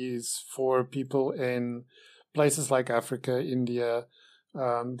opportunities for people in places like Africa, India,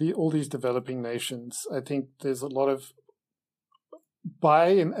 all these developing nations. I think there's a lot of, by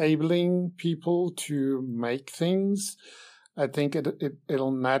enabling people to make things, I think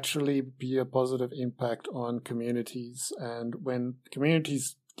it'll naturally be a positive impact on communities. And when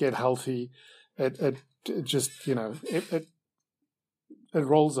communities get healthy, it just, it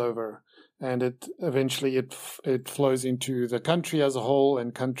rolls over. And it eventually it flows into the country as a whole,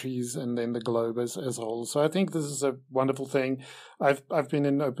 and countries, and then the globe as a whole. So I think this is a wonderful thing. I've been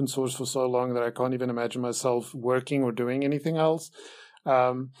in open source for so long that I can't even imagine myself working or doing anything else.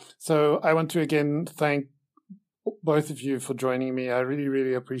 So I want to again thank both of you for joining me. I really,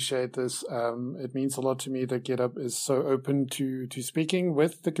 really appreciate this. It means a lot to me that GitHub is so open to speaking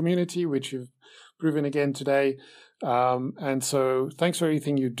with the community, which you've proven again today. And so thanks for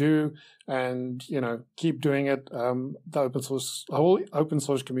everything you do, and, keep doing it. The whole open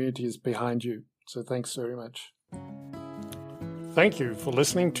source community is behind you. So thanks very much. Thank you for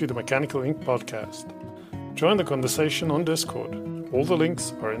listening to the Mechanical Ink podcast. Join the conversation on Discord. All the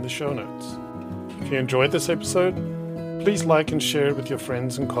links are in the show notes. If you enjoyed this episode, please like and share it with your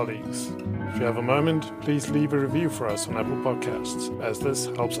friends and colleagues. If you have a moment, please leave a review for us on Apple Podcasts, as this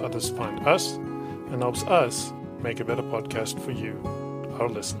helps others find us and helps us make a better podcast for you, our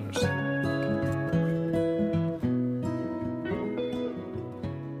listeners.